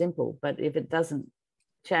quick and simple. But if it doesn't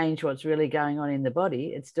change what's really going on in the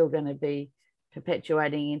body, it's still going to be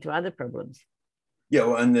perpetuating into other problems. Yeah,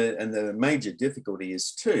 well, and the major difficulty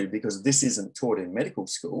is too, because this isn't taught in medical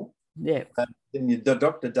school. Yeah. Then the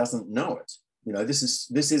doctor doesn't know it. You know, this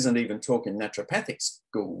isn't even taught in naturopathic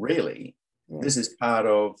school, really. Yeah. This is part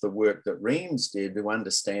of the work that Reams did to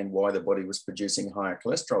understand why the body was producing higher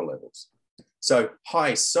cholesterol levels. So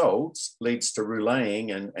high salts leads to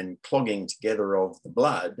rouleing and clogging together of the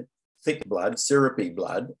blood, thick blood, syrupy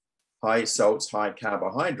blood, high salts, high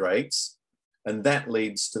carbohydrates, and that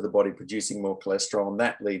leads to the body producing more cholesterol, and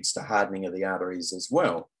that leads to hardening of the arteries as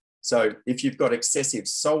well. So if you've got excessive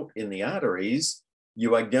salt in the arteries,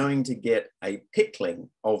 you are going to get a pickling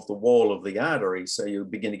of the wall of the artery. So you'll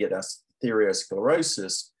begin to get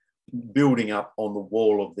atherosclerosis building up on the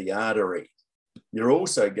wall of the artery. You're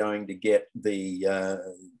also going to get the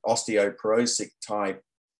osteoporotic type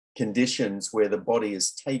conditions where the body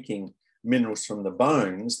is taking minerals from the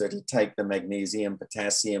bones, that will take the magnesium,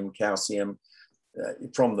 potassium, calcium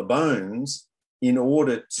from the bones in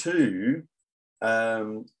order to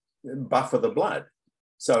buffer the blood.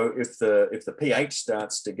 So if the pH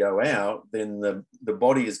starts to go out, then the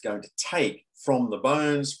body is going to take from the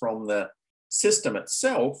bones, from the system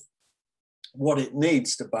itself, what it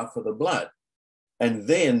needs to buffer the blood. And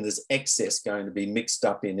then there's excess going to be mixed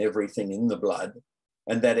up in everything in the blood.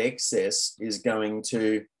 And that excess is going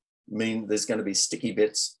to mean there's going to be sticky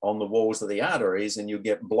bits on the walls of the arteries, and you'll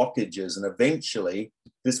get blockages. And eventually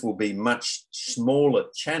this will be much smaller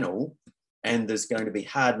channel, and there's going to be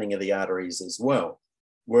hardening of the arteries as well.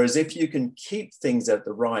 Whereas if you can keep things at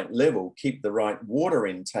the right level, keep the right water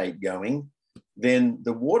intake going, then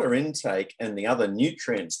the water intake and the other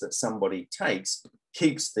nutrients that somebody takes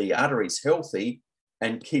keeps the arteries healthy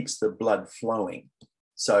and keeps the blood flowing.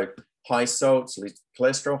 So high salts leads to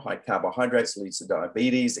cholesterol, high carbohydrates leads to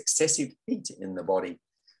diabetes, excessive heat in the body.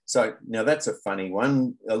 So now that's a funny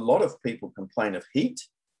one. A lot of people complain of heat,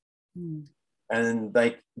 and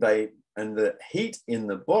the heat in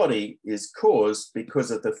the body is caused because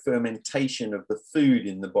of the fermentation of the food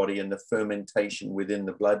in the body and the fermentation within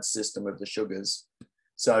the blood system of the sugars.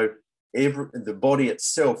 So the body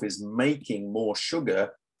itself is making more sugar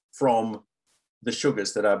from the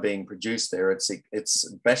sugars that are being produced there. It's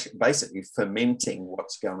basically fermenting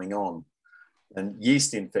what's going on. And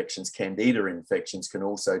yeast infections, candida infections can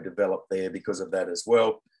also develop there because of that as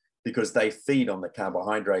well, because they feed on the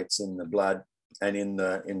carbohydrates in the blood and in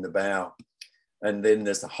the bowel. And then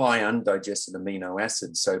there's the high undigested amino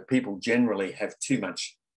acids. So people generally have too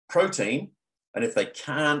much protein, and if they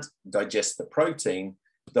can't digest the protein,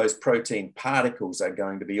 those protein particles are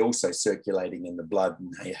going to be also circulating in the blood,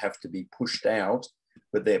 and they have to be pushed out,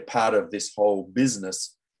 but they're part of this whole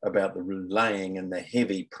business about the relaying and the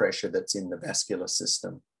heavy pressure that's in the vascular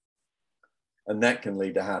system. And that can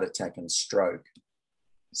lead to heart attack and stroke.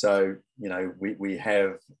 So, you know, we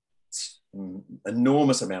have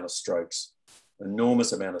enormous amount of strokes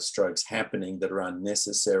happening that are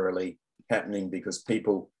unnecessarily happening because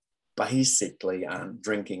people basically aren't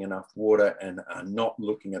drinking enough water and are not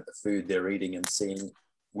looking at the food they're eating and seeing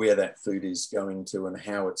where that food is going to and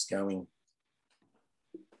how it's going.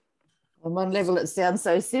 On one level, it sounds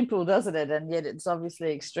so simple, doesn't it? And yet it's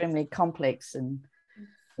obviously extremely complex.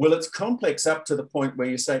 Well, it's complex up to the point where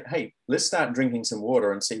you say, hey, let's start drinking some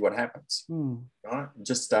water and see what happens, right?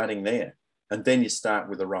 Just starting there. And then you start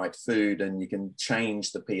with the right food, and you can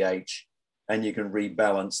change the pH and you can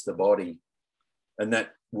rebalance the body. And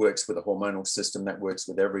that works with the hormonal system, that works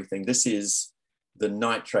with everything. This is the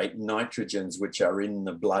nitrate nitrogens, which are in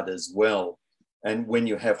the blood as well. And when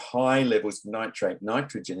you have high levels of nitrate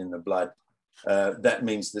nitrogen in the blood, that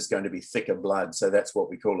means there's going to be thicker blood. So that's what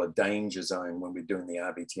we call a danger zone when we're doing the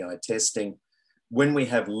RBTI testing. When we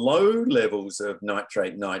have low levels of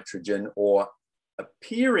nitrate nitrogen or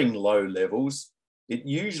appearing low levels, it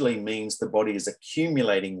usually means the body is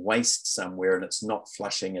accumulating waste somewhere and it's not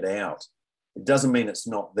flushing it out. It doesn't mean it's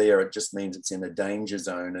not there, it just means it's in a danger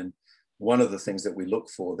zone. And one of the things that we look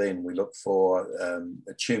for then, we look for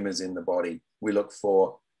tumors in the body, we look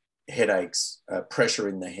for headaches, pressure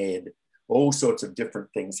in the head, all sorts of different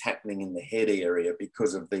things happening in the head area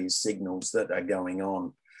because of these signals that are going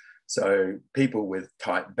on. So people with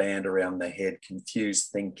tight band around the head, confused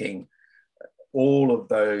thinking, all of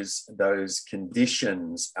those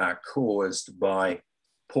conditions are caused by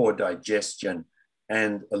poor digestion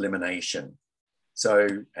and elimination. So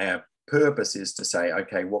our purpose is to say,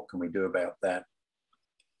 okay, what can we do about that?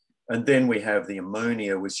 And then we have the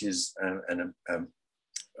ammonia, which is an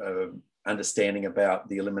understanding about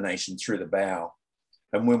the elimination through the bowel.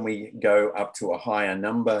 And when we go up to a higher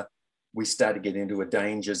number, we start to get into a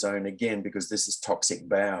danger zone again, because this is toxic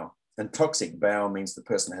bowel. And toxic bowel means the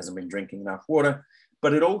person hasn't been drinking enough water,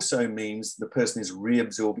 but it also means the person is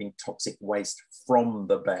reabsorbing toxic waste from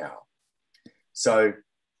the bowel. So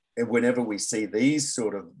whenever we see these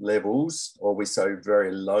sort of levels, or we see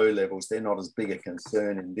very low levels, they're not as big a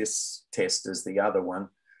concern in this test as the other one,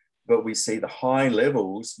 but we see the high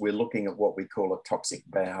levels, we're looking at what we call a toxic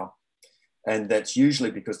bowel. And that's usually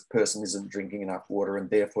because the person isn't drinking enough water, and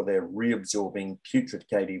therefore they're reabsorbing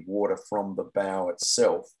putrefaciente water from the bowel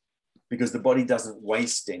itself, because the body doesn't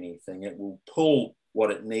waste anything. It will pull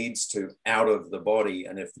what it needs to out of the body.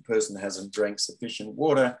 And if the person hasn't drank sufficient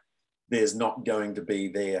water, there's not going to be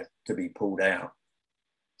there to be pulled out.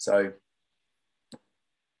 So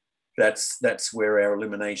that's where our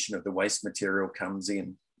elimination of the waste material comes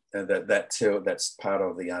in. That's part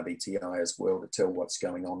of the RBTI as well, to tell what's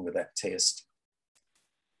going on with that test.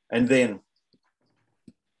 And then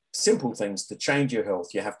simple things to change your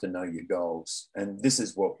health, you have to know your goals. And this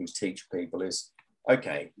is what we teach people is,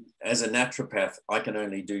 okay, as a naturopath, I can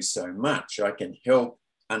only do so much. I can help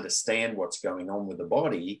understand what's going on with the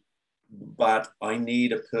body, but I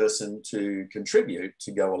need a person to contribute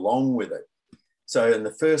to go along with it. So, and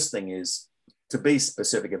the first thing is to be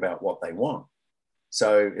specific about what they want.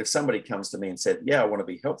 So if somebody comes to me and said, yeah, I want to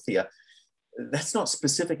be healthier, that's not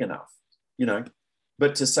specific enough, you know,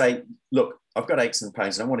 but to say, look, I've got aches and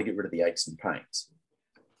pains and I want to get rid of the aches and pains.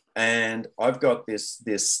 And I've got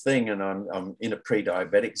this thing and I'm in a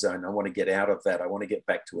pre-diabetic zone. I want to get out of that. I want to get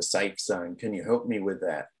back to a safe zone. Can you help me with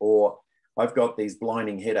that? Or I've got these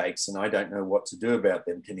blinding headaches and I don't know what to do about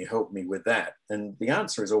them. Can you help me with that? And the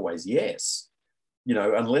answer is always yes. You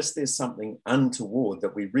know, unless there's something untoward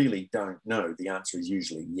that we really don't know, the answer is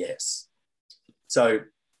usually yes. So,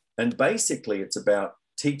 and basically it's about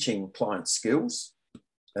teaching clients skills.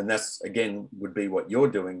 And that's, again, would be what you're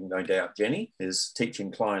doing, no doubt, Jenny, is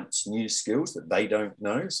teaching clients new skills that they don't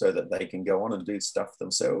know so that they can go on and do stuff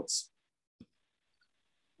themselves.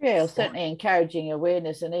 Yeah, certainly encouraging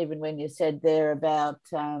awareness. And even when you said there about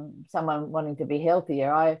someone wanting to be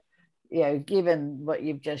healthier, given what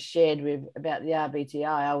you've just shared with about the RBTI,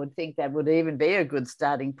 I would think that would even be a good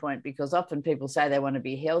starting point, because often people say they want to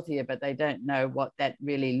be healthier, but they don't know what that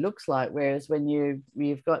really looks like. Whereas when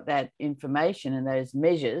you've got that information and those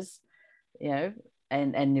measures,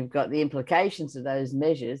 and you've got the implications of those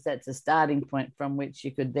measures, that's a starting point from which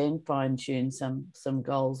you could then fine tune some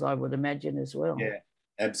goals, I would imagine, as well. Yeah,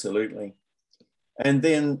 absolutely. And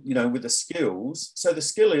then, with the skills, so the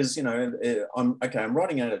skill is, I'm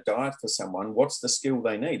writing out a diet for someone. What's the skill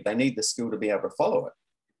they need? They need the skill to be able to follow it.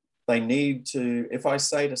 They need to, if I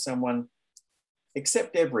say to someone,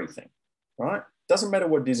 accept everything, right? Doesn't matter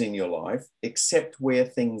what it is in your life, accept where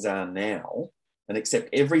things are now and accept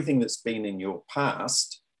everything that's been in your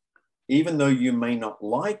past, even though you may not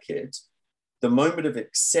like it. The moment of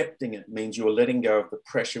accepting it means you're letting go of the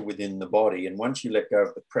pressure within the body. And once you let go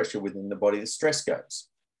of the pressure within the body, the stress goes.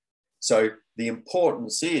 So the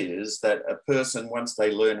importance is that a person, once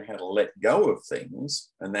they learn how to let go of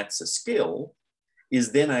things, and that's a skill,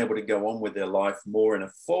 is then able to go on with their life more in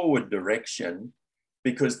a forward direction,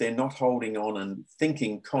 because they're not holding on and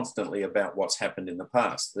thinking constantly about what's happened in the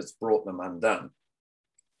past that's brought them undone.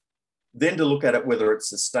 Then to look at it, whether it's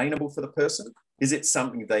sustainable for the person. Is it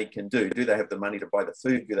something they can do? Do they have the money to buy the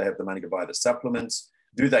food? Do they have the money to buy the supplements?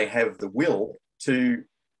 Do they have the will to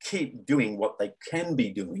keep doing what they can be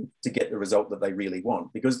doing to get the result that they really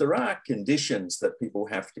want? Because there are conditions that people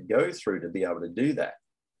have to go through to be able to do that.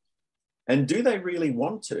 And do they really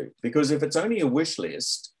want to? Because if it's only a wish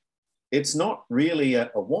list, it's not really a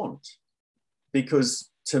want. Because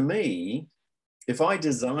to me, if I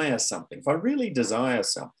desire something, if I really desire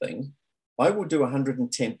something, I will do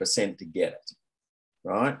 110% to get it.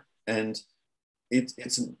 Right. And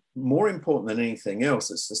it's more important than anything else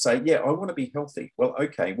is to say, yeah, I want to be healthy. Well,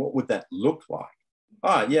 okay, what would that look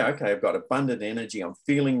like? Yeah, okay, I've got abundant energy. I'm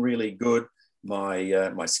feeling really good.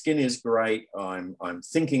 My skin is great. I'm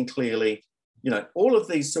thinking clearly. All of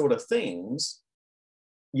these sort of things,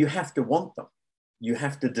 you have to want them. You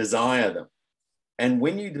have to desire them. And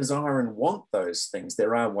when you desire and want those things,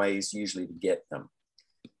 there are ways usually to get them.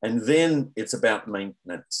 And then it's about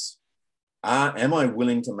maintenance. Am I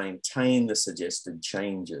willing to maintain the suggested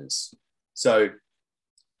changes? So,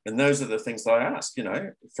 and those are the things that I ask,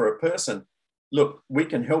 for a person, look, we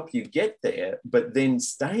can help you get there, but then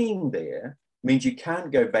staying there means you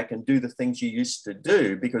can't go back and do the things you used to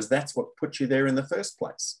do, because that's what put you there in the first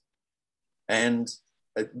place. And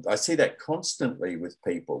I see that constantly with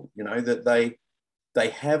people, that they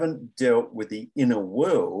haven't dealt with the inner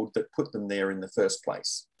world that put them there in the first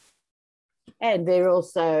place. And they're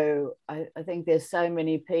also, I think there's so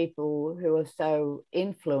many people who are so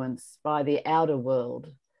influenced by the outer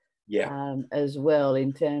world, as well,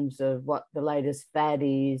 in terms of what the latest fad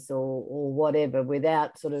is or whatever,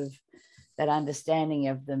 without sort of that understanding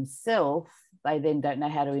of themselves. They then don't know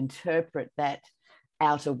how to interpret that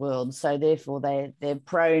outer world. So therefore they're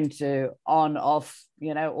prone to on, off,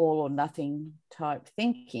 all or nothing type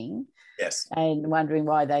thinking. Yes. And wondering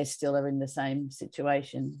why they still are in the same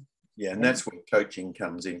situation. Yeah, and that's where coaching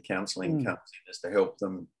comes in, counselling comes in, is to help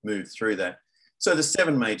them move through that. So the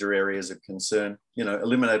 7 major areas of concern,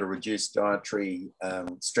 eliminate or reduce dietary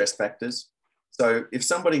stress factors. So if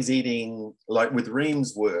somebody's eating, like with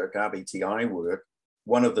Reem's work, RBTI work,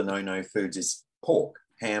 one of the no-no foods is pork,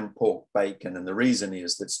 ham, pork, bacon. And the reason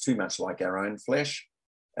is that's too much like our own flesh,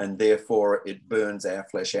 and therefore it burns our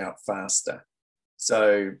flesh out faster.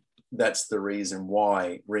 So that's the reason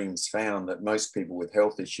why Reem's found that most people with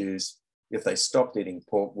health issues if they stopped eating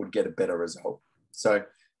pork, would get a better result. So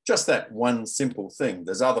just that one simple thing.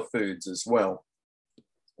 There's other foods as well.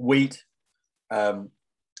 Wheat,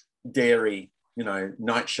 dairy,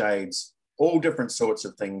 nightshades, all different sorts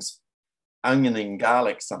of things, onion and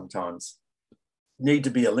garlic sometimes need to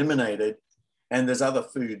be eliminated. And there's other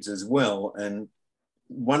foods as well. And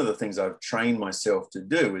one of the things I've trained myself to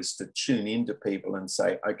do is to tune into people and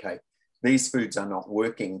say, okay, these foods are not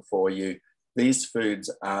working for you. These foods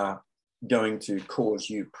are going to cause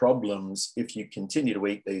you problems. If you continue to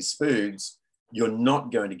eat these foods, you're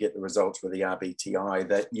not going to get the results with the RBTI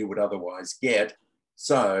that you would otherwise get.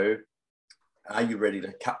 So are you ready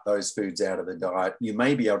to cut those foods out of the diet? You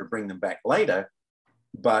may be able to bring them back later,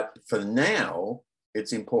 but for now,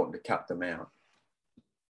 it's important to cut them out.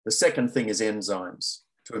 The second thing is enzymes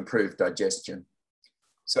to improve digestion.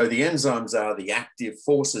 So the enzymes are the active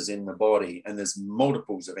forces in the body, and there's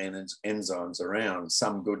multiples of enzymes around,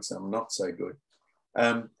 some good, some not so good.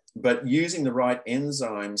 But using the right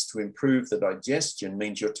enzymes to improve the digestion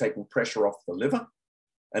means you're taking pressure off the liver.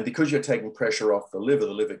 And because you're taking pressure off the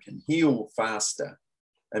liver can heal faster.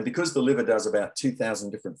 And because the liver does about 2,000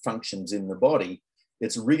 different functions in the body,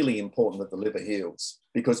 it's really important that the liver heals,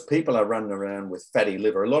 because people are running around with fatty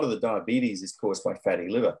liver. A lot of the diabetes is caused by fatty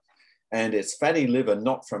liver, and it's fatty liver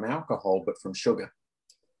not from alcohol, but from sugar.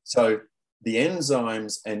 So the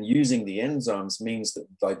enzymes and using the enzymes means that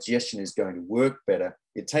digestion is going to work better.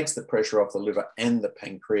 It takes the pressure off the liver and the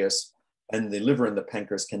pancreas, and the liver and the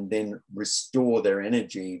pancreas can then restore their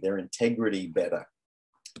energy, their integrity better.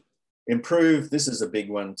 Improve, this is a big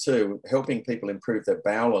one too, helping people improve their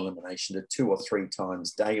bowel elimination to 2 or 3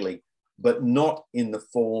 times daily, but not in the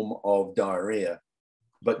form of diarrhea,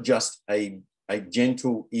 but just a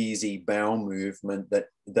gentle, easy bowel movement that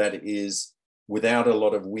is without a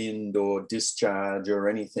lot of wind or discharge or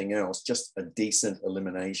anything else, just a decent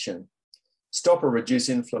elimination. Stop or reduce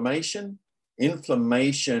inflammation.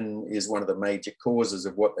 Inflammation is one of the major causes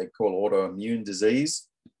of what they call autoimmune disease.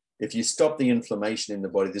 If you stop the inflammation in the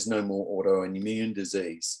body, there's no more autoimmune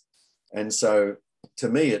disease. And so to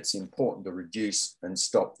me, it's important to reduce and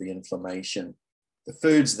stop the inflammation. The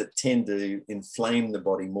foods that tend to inflame the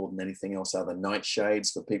body more than anything else are the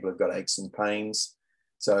nightshades for people who've got aches and pains.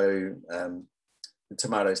 So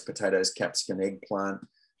tomatoes, potatoes, capsicum, eggplant,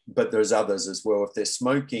 but there's others as well. If they're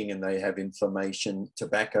smoking and they have inflammation,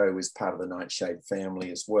 tobacco is part of the nightshade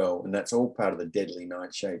family as well. And that's all part of the deadly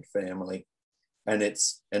nightshade family. And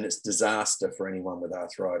it's disaster for anyone with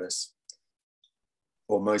arthritis,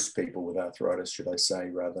 or most people with arthritis, should I say,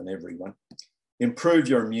 rather than everyone. Improve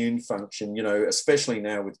your immune function, especially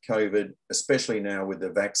now with COVID, especially now with the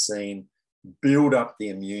vaccine. Build up the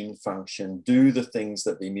immune function, do the things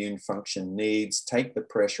that the immune function needs, take the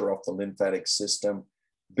pressure off the lymphatic system,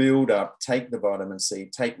 build up, take the vitamin C,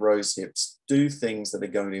 take rose hips, do things that are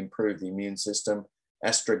going to improve the immune system,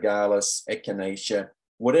 astragalus, echinacea,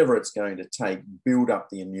 whatever it's going to take, build up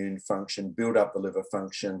the immune function, build up the liver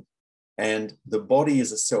function. And the body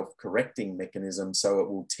is a self-correcting mechanism, so it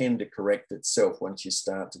will tend to correct itself once you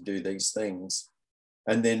start to do these things.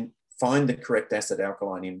 And then find the correct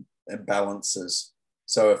acid-alkaline imbalances.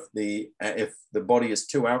 So if the body is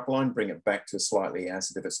too alkaline, bring it back to slightly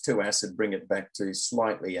acid. If it's too acid, bring it back to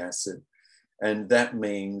slightly acid. And that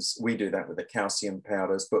means we do that with the calcium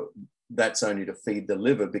powders, but that's only to feed the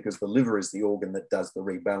liver, because the liver is the organ that does the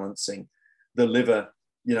rebalancing. The liver,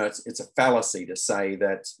 it's a fallacy to say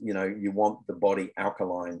that, you want the body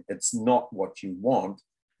alkaline. It's not what you want.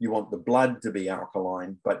 You want the blood to be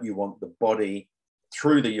alkaline, but you want the body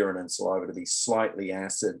through the urine and saliva to be slightly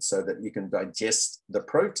acid so that you can digest the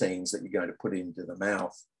proteins that you're going to put into the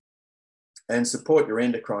mouth, and support your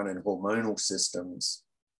endocrine and hormonal systems.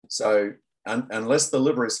 So unless the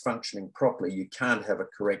liver is functioning properly, you can't have a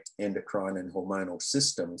correct endocrine and hormonal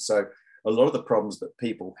system. So a lot of the problems that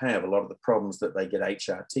people have, a lot of the problems that they get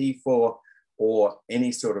HRT for, or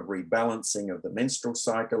any sort of rebalancing of the menstrual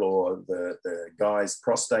cycle, or the guy's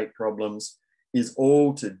prostate problems, is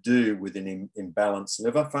all to do with an imbalanced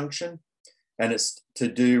liver function, and it's to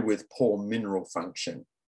do with poor mineral function.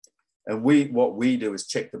 And what we do is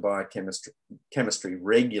check the biochemistry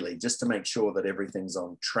regularly, just to make sure that everything's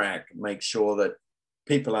on track, make sure that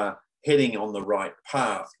people are heading on the right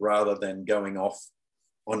path, rather than going off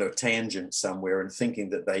on a tangent somewhere and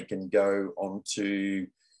thinking that they can go onto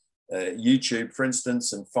YouTube, for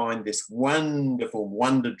instance, and find this wonderful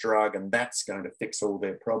wonder drug, and that's going to fix all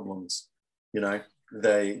their problems. The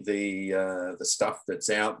stuff that's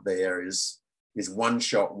out there is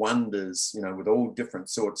one-shot wonders, with all different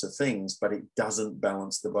sorts of things, but it doesn't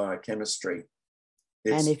balance the biochemistry.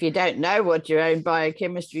 And if you don't know what your own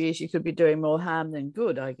biochemistry is, you could be doing more harm than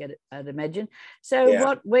good, I'd imagine.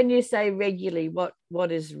 So when you say regularly,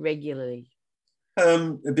 what is regularly?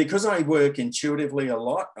 Because I work intuitively a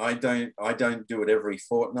lot, I don't do it every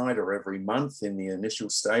fortnight or every month in the initial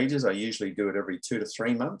stages. I usually do it every 2 to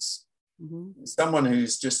 3 months. Mm-hmm. Someone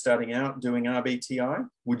who's just starting out doing RBTI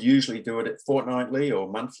would usually do it at fortnightly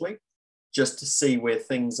or monthly, just to see where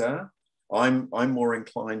things are. I'm more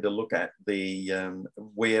inclined to look at the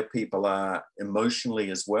where people are emotionally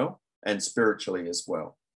as well and spiritually as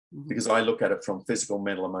well, because I look at it from physical,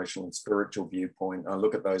 mental, emotional, and spiritual viewpoint. I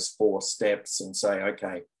look at those 4 steps and say,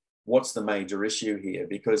 okay, what's the major issue here?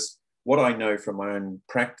 Because what I know from my own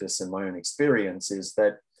practice and my own experience is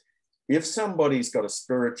that if somebody's got a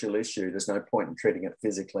spiritual issue, there's no point in treating it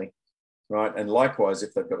physically, right? And likewise,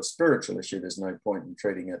 if they've got a spiritual issue, there's no point in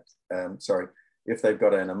treating it, if they've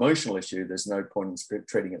got an emotional issue, there's no point in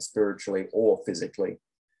treating it spiritually or physically.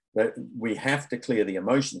 That we have to clear the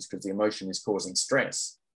emotions because the emotion is causing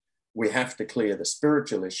stress. We have to clear the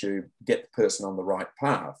spiritual issue, get the person on the right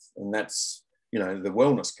path. And that's, the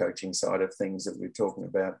wellness coaching side of things that we're talking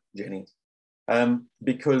about, Jenny.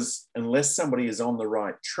 Because unless somebody is on the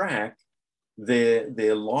right track,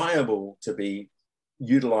 they're liable to be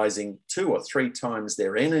utilizing 2 or 3 times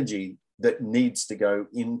their energy that needs to go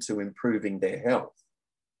into improving their health.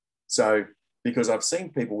 So, because I've seen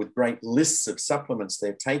people with great lists of supplements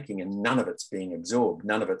they're taking and none of it's being absorbed,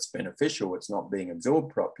 none of it's beneficial, it's not being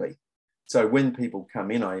absorbed properly. So when people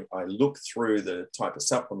come in, I look through the type of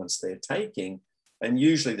supplements they're taking, and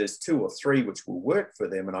usually there's 2 or 3 which will work for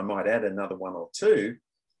them, and I might add another 1 or 2.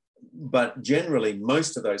 But generally,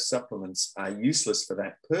 most of those supplements are useless for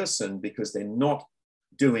that person because they're not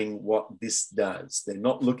doing what this does. They're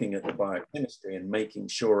not looking at the biochemistry and making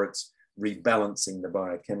sure it's rebalancing the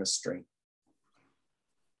biochemistry.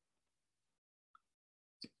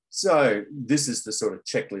 So this is the sort of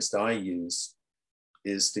checklist I use,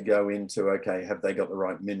 is to go into, okay, have they got the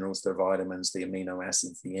right minerals, the vitamins, the amino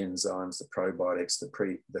acids, the enzymes, the probiotics, the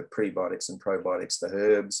prebiotics and probiotics, the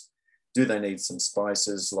herbs? Do they need some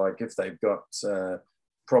spices? Like if they've got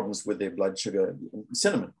problems with their blood sugar,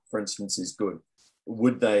 cinnamon, for instance, is good.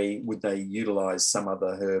 Would they utilize some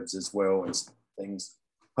other herbs as well and things?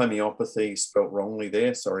 Homeopathy, spelt wrongly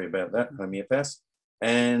there, sorry about that, homeopaths.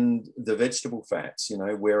 And the vegetable fats,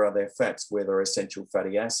 where are their fats, where there are essential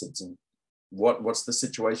fatty acids, and what's the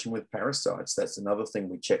situation with parasites? That's another thing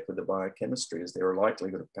we check with the biochemistry, is there a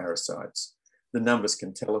likelihood of parasites? The numbers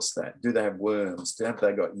can tell us that. Do they have worms? Have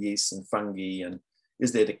they got yeast and fungi? And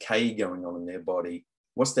is there decay going on in their body?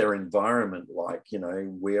 What's their environment like?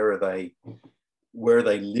 Where are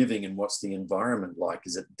they living, and what's the environment like?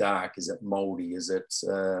 Is it dark? Is it moldy? Is it,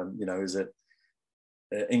 is it,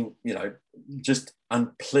 just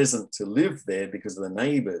unpleasant to live there because of the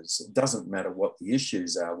neighbors? It doesn't matter what the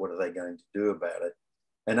issues are. What are they going to do about it?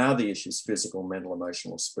 And are the issues physical, mental,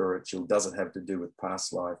 emotional, spiritual? Does it have to do with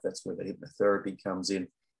past life? That's where the hypnotherapy comes in.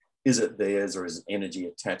 Is it theirs, or is it energy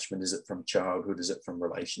attachment? Is it from childhood? Is it from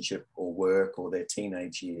relationship or work or their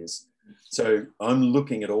teenage years? So I'm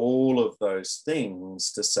looking at all of those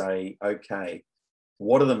things to say, okay,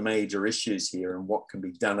 what are the major issues here and what can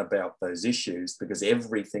be done about those issues? Because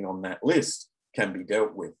everything on that list can be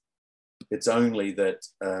dealt with. It's only that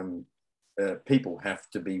people have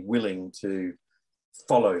to be willing to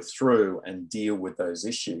follow through and deal with those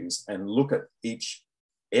issues and look at each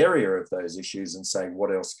area of those issues and say,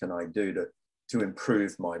 what else can I do to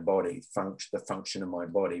improve my body, the function of my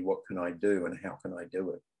body? What can I do and how can I do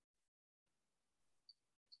it?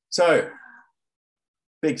 So,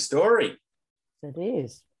 big story. It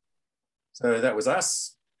is. So that was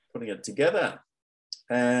us putting it together.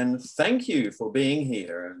 And thank you for being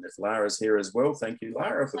here. And if Lara's here as well, thank you,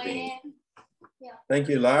 Lara, for being here. Yeah. Thank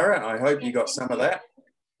you, Lara. I hope you got some of that.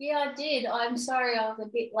 Yeah, I did. I'm sorry I was a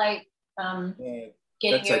bit late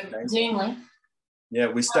getting your Zoom link. Yeah,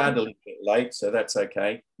 we started a little bit late, so that's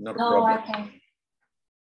okay. Not a problem. Okay.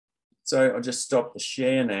 So I'll just stop the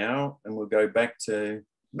share now and we'll go back to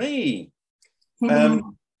me.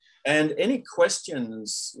 And any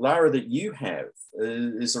questions, Lara, that you have?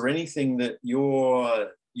 Is there anything that you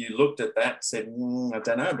looked at that, said, I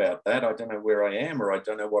don't know about that. I don't know where I am, or I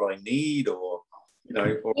don't know what I need, or,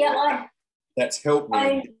 or that's helped me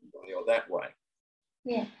in this way or that way.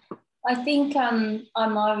 Yeah, I think I'm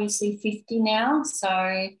obviously 50 now.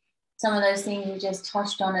 So some of those things we just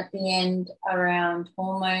touched on at the end around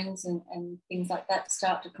hormones and things like that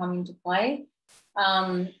start to come into play.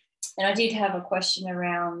 And I did have a question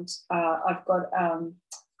around, I've got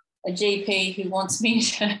a GP who wants me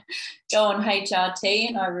to go on HRT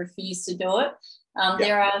and I refuse to do it.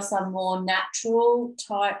 There are some more natural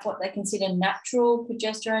type, what they consider natural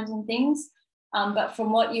progesterones and things. But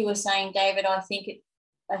from what you were saying, David, I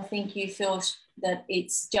think you feel that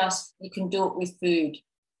it's just you can do it with food.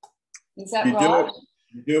 Is that right?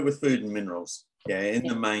 You do it with food and minerals. Yeah, in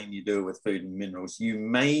the main, you do it with food and minerals. You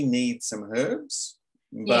may need some herbs,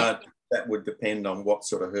 but that would depend on what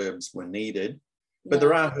sort of herbs were needed. But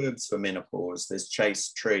there are herbs for menopause. There's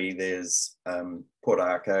chaste tree, there's Port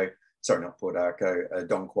Arco, sorry, not Port Arco,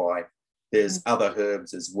 Dong Quai. There's other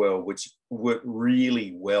herbs as well, which work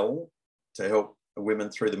really well to help women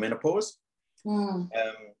through the menopause.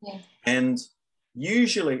 And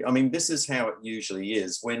usually, I mean, this is how it usually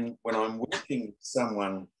is. When I'm working with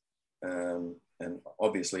someone, and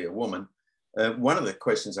obviously a woman, one of the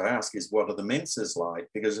questions I ask is, what are the menses like?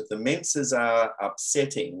 Because if the menses are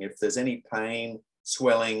upsetting, if there's any pain,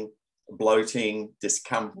 swelling, bloating,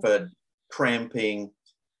 discomfort, cramping,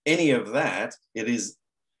 any of that, it is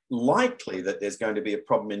likely that there's going to be a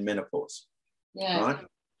problem in menopause. Right?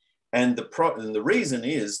 And the reason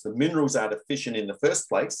is the minerals are deficient in the first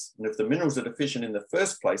place. And if the minerals are deficient in the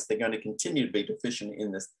first place, they're going to continue to be deficient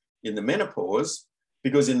in the menopause,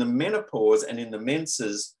 because in the menopause and in the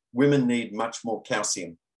menses, women need much more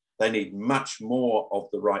calcium. They need much more of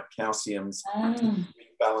the right calciums to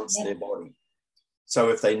balance their body. So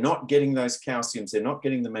if they're not getting those calciums, they're not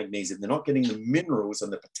getting the magnesium, they're not getting the minerals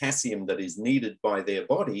and the potassium that is needed by their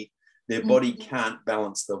body can't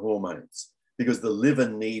balance the hormones, because the liver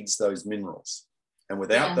needs those minerals. And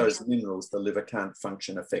without those minerals, the liver can't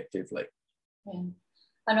function effectively.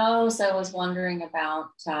 And I also was wondering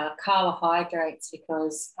about carbohydrates,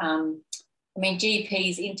 because,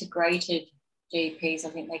 GPs, integrated GPs, I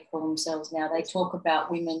think they call themselves now, they talk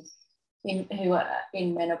about women who are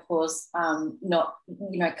in menopause not,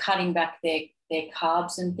 cutting back their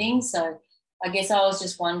carbs and things. So I guess I was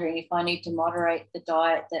just wondering if I need to moderate the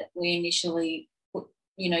diet that we initially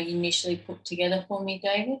put together for me,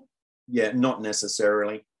 David? Yeah, not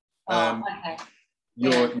necessarily. Okay.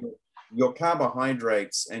 Your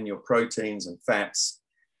carbohydrates and your proteins and fats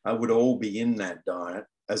would all be in that diet,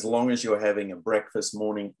 as long as you're having a breakfast,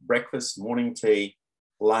 morning tea,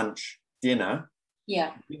 lunch, dinner.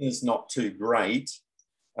 Dinner's not too great,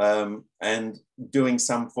 and doing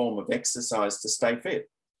some form of exercise to stay fit.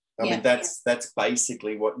 I mean, that's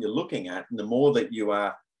basically what you're looking at. And the more that you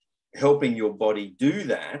are helping your body do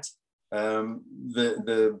that,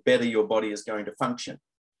 the better your body is going to function.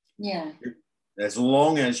 As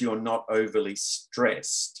long as you're not overly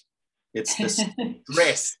stressed. It's the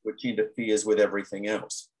stress which interferes with everything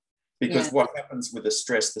else. Because what happens with the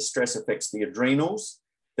stress affects the adrenals.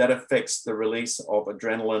 That affects the release of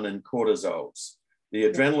adrenaline and cortisols. The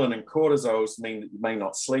adrenaline and cortisols mean that you may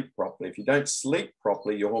not sleep properly. If you don't sleep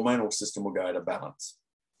properly, your hormonal system will go out of balance.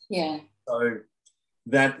 So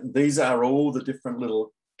these are all the different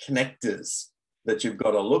little connectors that you've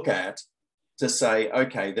got to look at to say,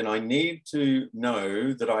 okay, then I need to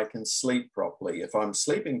know that I can sleep properly. If I'm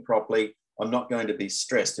sleeping properly, I'm not going to be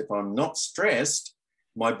stressed. If I'm not stressed,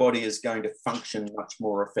 my body is going to function much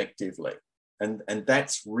more effectively. And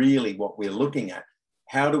that's really what we're looking at.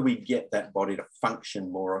 How do we get that body to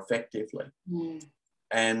function more effectively?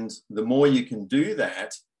 And the more you can do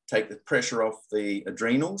that, take the pressure off the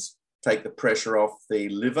adrenals, take the pressure off the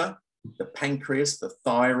liver, the pancreas, the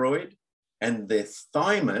thyroid, and the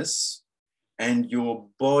thymus, and your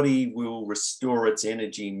body will restore its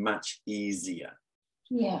energy much easier.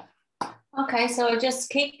 Okay, so I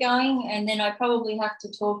just keep going, and then I probably have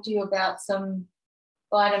to talk to you about some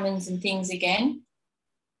vitamins and things again.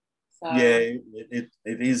 So. It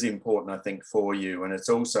is important, I think, for you, and it's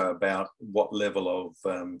also about what level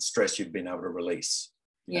of stress you've been able to release.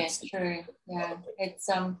 That's true. It's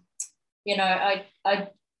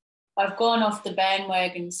I've gone off the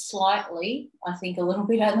bandwagon slightly, I think a little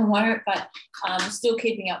bit at the moment, but I'm still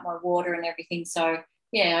keeping up my water and everything. So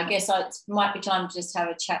I guess it might be time to just have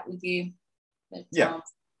a chat with you. But,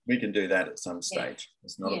 we can do that at some stage.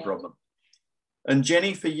 It's not a problem. And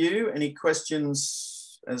Jenny, for you, any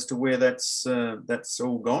questions as to where that's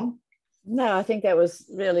all gone? No, I think that was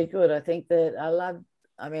really good. I think that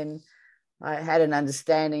I had an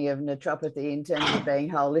understanding of naturopathy in terms of being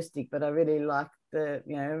holistic, but I really like the,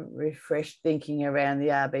 refreshed thinking around the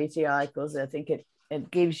RBTI, because I think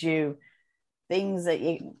it gives you things that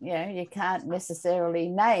you can't necessarily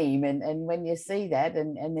name. And when you see that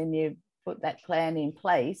and then you put that plan in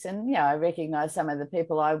place, and I recognize some of the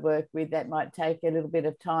people I work with, that might take a little bit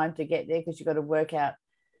of time to get there, because you've got to work out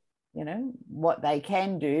what they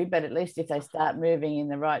can do, but at least if they start moving in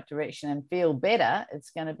the right direction and feel better,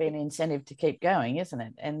 it's going to be an incentive to keep going, isn't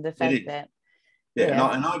it? And the fact that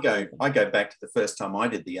Yeah, and I go back to the first time I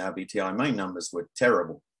did the RBTI. My numbers were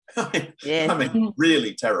terrible. Yes. I mean,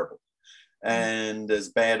 really terrible, and as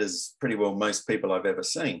bad as pretty well most people I've ever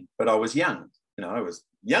seen. But I was young. You know, I was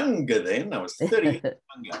younger then. I was 30 years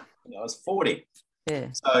younger. You know, I was 40. Yeah.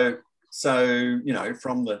 So you know,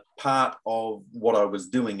 from the part of what I was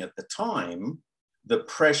doing at the time, the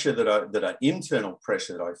pressure that internal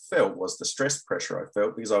pressure that I felt was the stress pressure I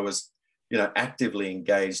felt, because I was, you know, actively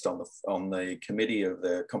engaged on the committee of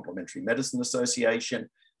the Complementary Medicine Association.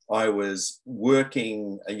 I was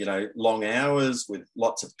working, you know, long hours with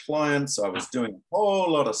lots of clients. I was doing a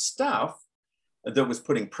whole lot of stuff that was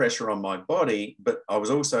putting pressure on my body, but I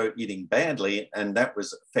was also eating badly, and that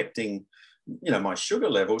was affecting, you know, my sugar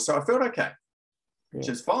level. So I felt okay, which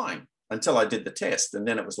is fine, until I did the test. And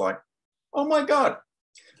then it was like, oh my God,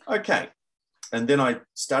 okay. And then I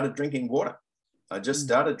started drinking water. I just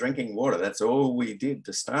started drinking water. That's all we did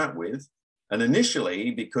to start with. And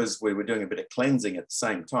initially, because we were doing a bit of cleansing at the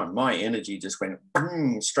same time, my energy just went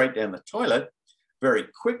straight down the toilet very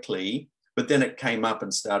quickly, but then it came up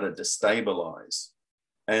and started to stabilize.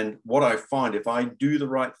 And what I find, if I do the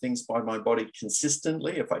right things by my body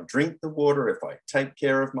consistently, if I drink the water, if I take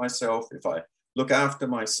care of myself, if I look after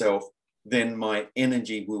myself, then my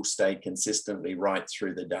energy will stay consistently right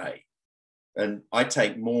through the day. And I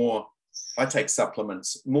take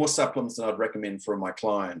supplements, more supplements than I'd recommend for my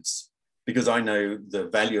clients, because I know the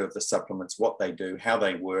value of the supplements, what they do, how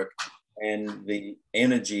they work, and the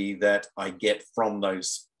energy that I get from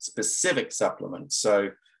those specific supplements.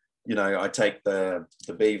 So, you know, I take the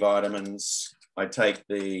B vitamins, I take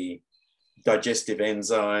the digestive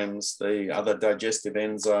enzymes, the other digestive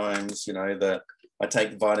enzymes, you know, I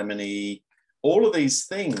take vitamin E. All of these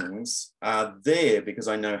things are there because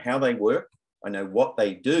I know how they work, I know what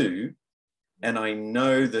they do, and I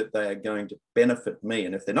know that they are going to benefit me.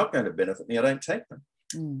 And if they're not going to benefit me, I don't take them.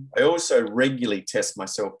 I also regularly test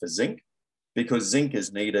myself for zinc, because zinc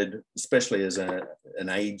is needed, especially as an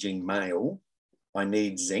aging male. I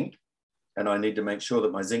need zinc, and I need to make sure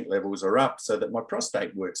that my zinc levels are up so that my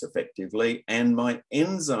prostate works effectively and my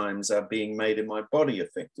enzymes are being made in my body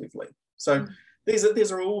effectively. So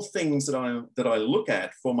these are all things that I look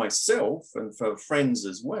at for myself and for friends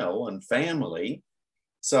as well, and family.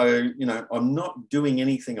 So, you know, I'm not doing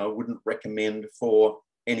anything I wouldn't recommend for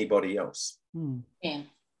anybody else. Yeah,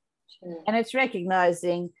 true. And it's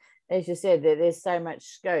recognizing, as you said, that there's so much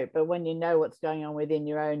scope, but when you know what's going on within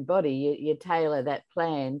your own body, you tailor that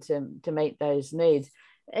plan to meet those needs.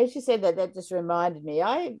 As you said, that just reminded me,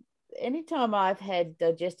 anytime I've had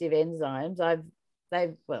digestive enzymes,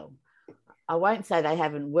 I won't say they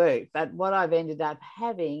haven't worked, but what I've ended up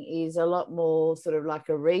having is a lot more sort of like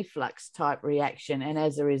a reflux type reaction. And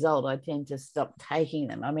as a result, I tend to stop taking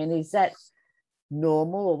them. I mean, is that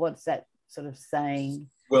normal, or what's that sort of saying?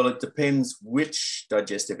 Well, it depends which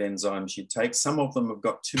digestive enzymes you take. Some of them have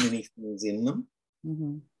got too many things in them,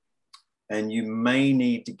 and you may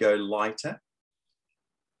need to go lighter.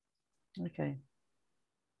 Okay.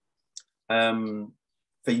 For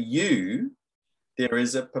you, there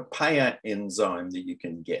is a papaya enzyme that you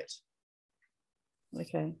can get.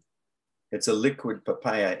 Okay. It's a liquid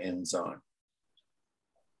papaya enzyme.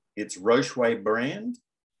 It's Rocheway brand,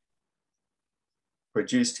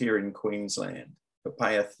 produced here in Queensland,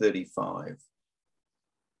 papaya 35.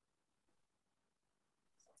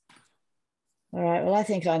 All right, well, I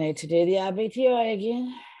think I need to do the RBTI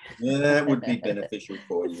again. Yeah, that would be beneficial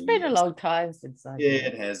for you. It's been a long time since I did. Yeah,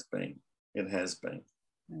 it has been. It has been.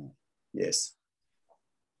 Yes.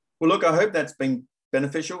 Well, look, I hope that's been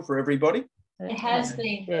beneficial for everybody. It has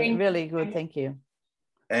been. Yeah, really good. Thank you.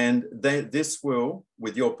 And this will,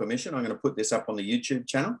 with your permission, I'm going to put this up on the YouTube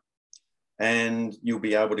channel, and you'll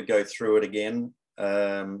be able to go through it again,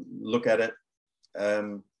 look at it.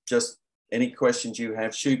 Just any questions you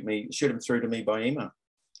have, shoot them through to me by email.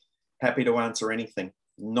 Happy to answer anything.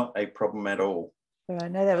 Not a problem at all. All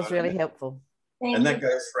right. No, that was really helpful. And that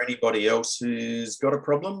goes for anybody else who's got a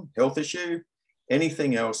problem, health issue,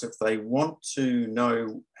 anything else. If they want to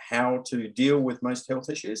know how to deal with most health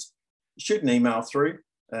issues, shoot an email through,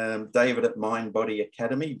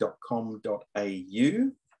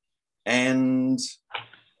 david@mindbodyacademy.com.au, and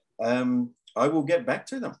I will get back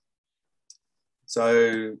to them.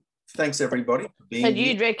 So thanks everybody for being here. So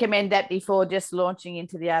you'd recommend that before just launching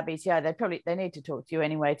into the RBTI? They need to talk to you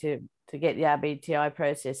anyway to get the RBTI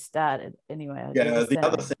process started anyway. Yeah, the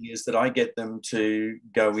other thing is that I get them to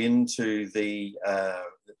go into the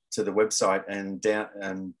website and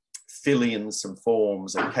fill in some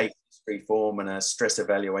forms, a case history form and a stress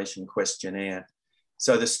evaluation questionnaire.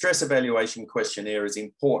 So the stress evaluation questionnaire is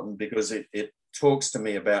important because it talks to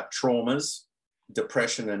me about traumas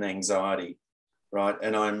depression and anxiety, right?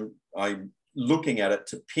 And I'm looking at it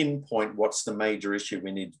to pinpoint what's the major issue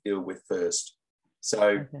we need to deal with first.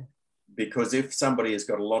 So, because if somebody has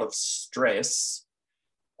got a lot of stress,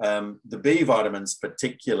 the B vitamins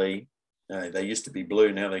particularly, they used to be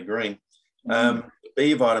blue, now they're green.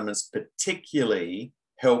 B vitamins particularly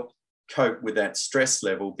help cope with that stress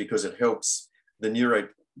level, because it helps the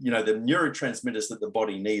neurotransmitters that the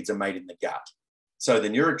body needs are made in the gut. So the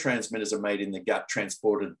neurotransmitters are made in the gut,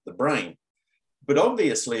 transported to the brain. But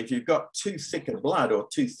obviously, if you've got too thick a blood or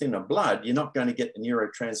too thin a blood, you're not going to get the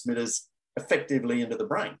neurotransmitters effectively into the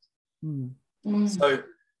brain. So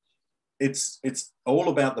it's all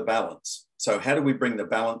about the balance. So how do we bring the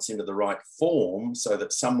balance into the right form so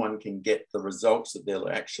that someone can get the results that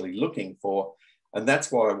they're actually looking for? And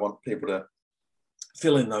that's why I want people to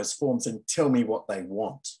fill in those forms and tell me what they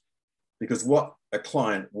want, because what a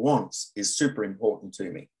client wants is super important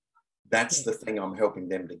to me. That's the thing I'm helping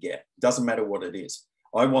them to get. Doesn't matter what it is.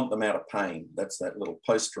 I want them out of pain. That's that little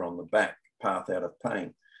poster on the back, path out of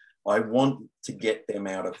pain. I want to get them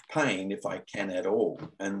out of pain if I can at all.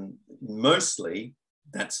 And mostly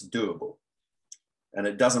that's doable. And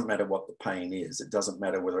it doesn't matter what the pain is. It doesn't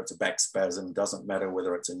matter whether it's a back spasm, doesn't matter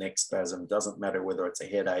whether it's a neck spasm, doesn't matter whether it's a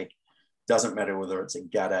headache, doesn't matter whether it's a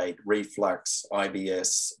gut ache, reflux,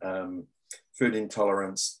 IBS, food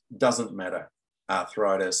intolerance, doesn't matter,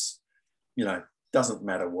 arthritis, doesn't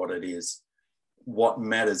matter what it is. What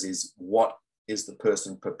matters is what is the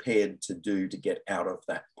person prepared to do to get out of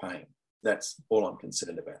that pain. That's all I'm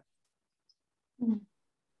concerned about.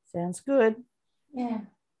 Sounds good. Yeah.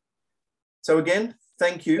 So again,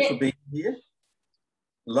 thank you for being here.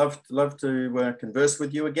 Love to converse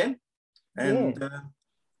with you again, and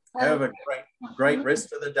have a great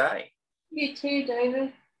rest of the day. You too,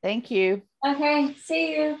 David. Thank you. Okay,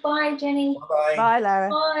 see you. Bye, Jenny. Bye. Bye, Lara.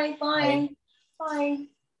 Bye. Bye. Bye.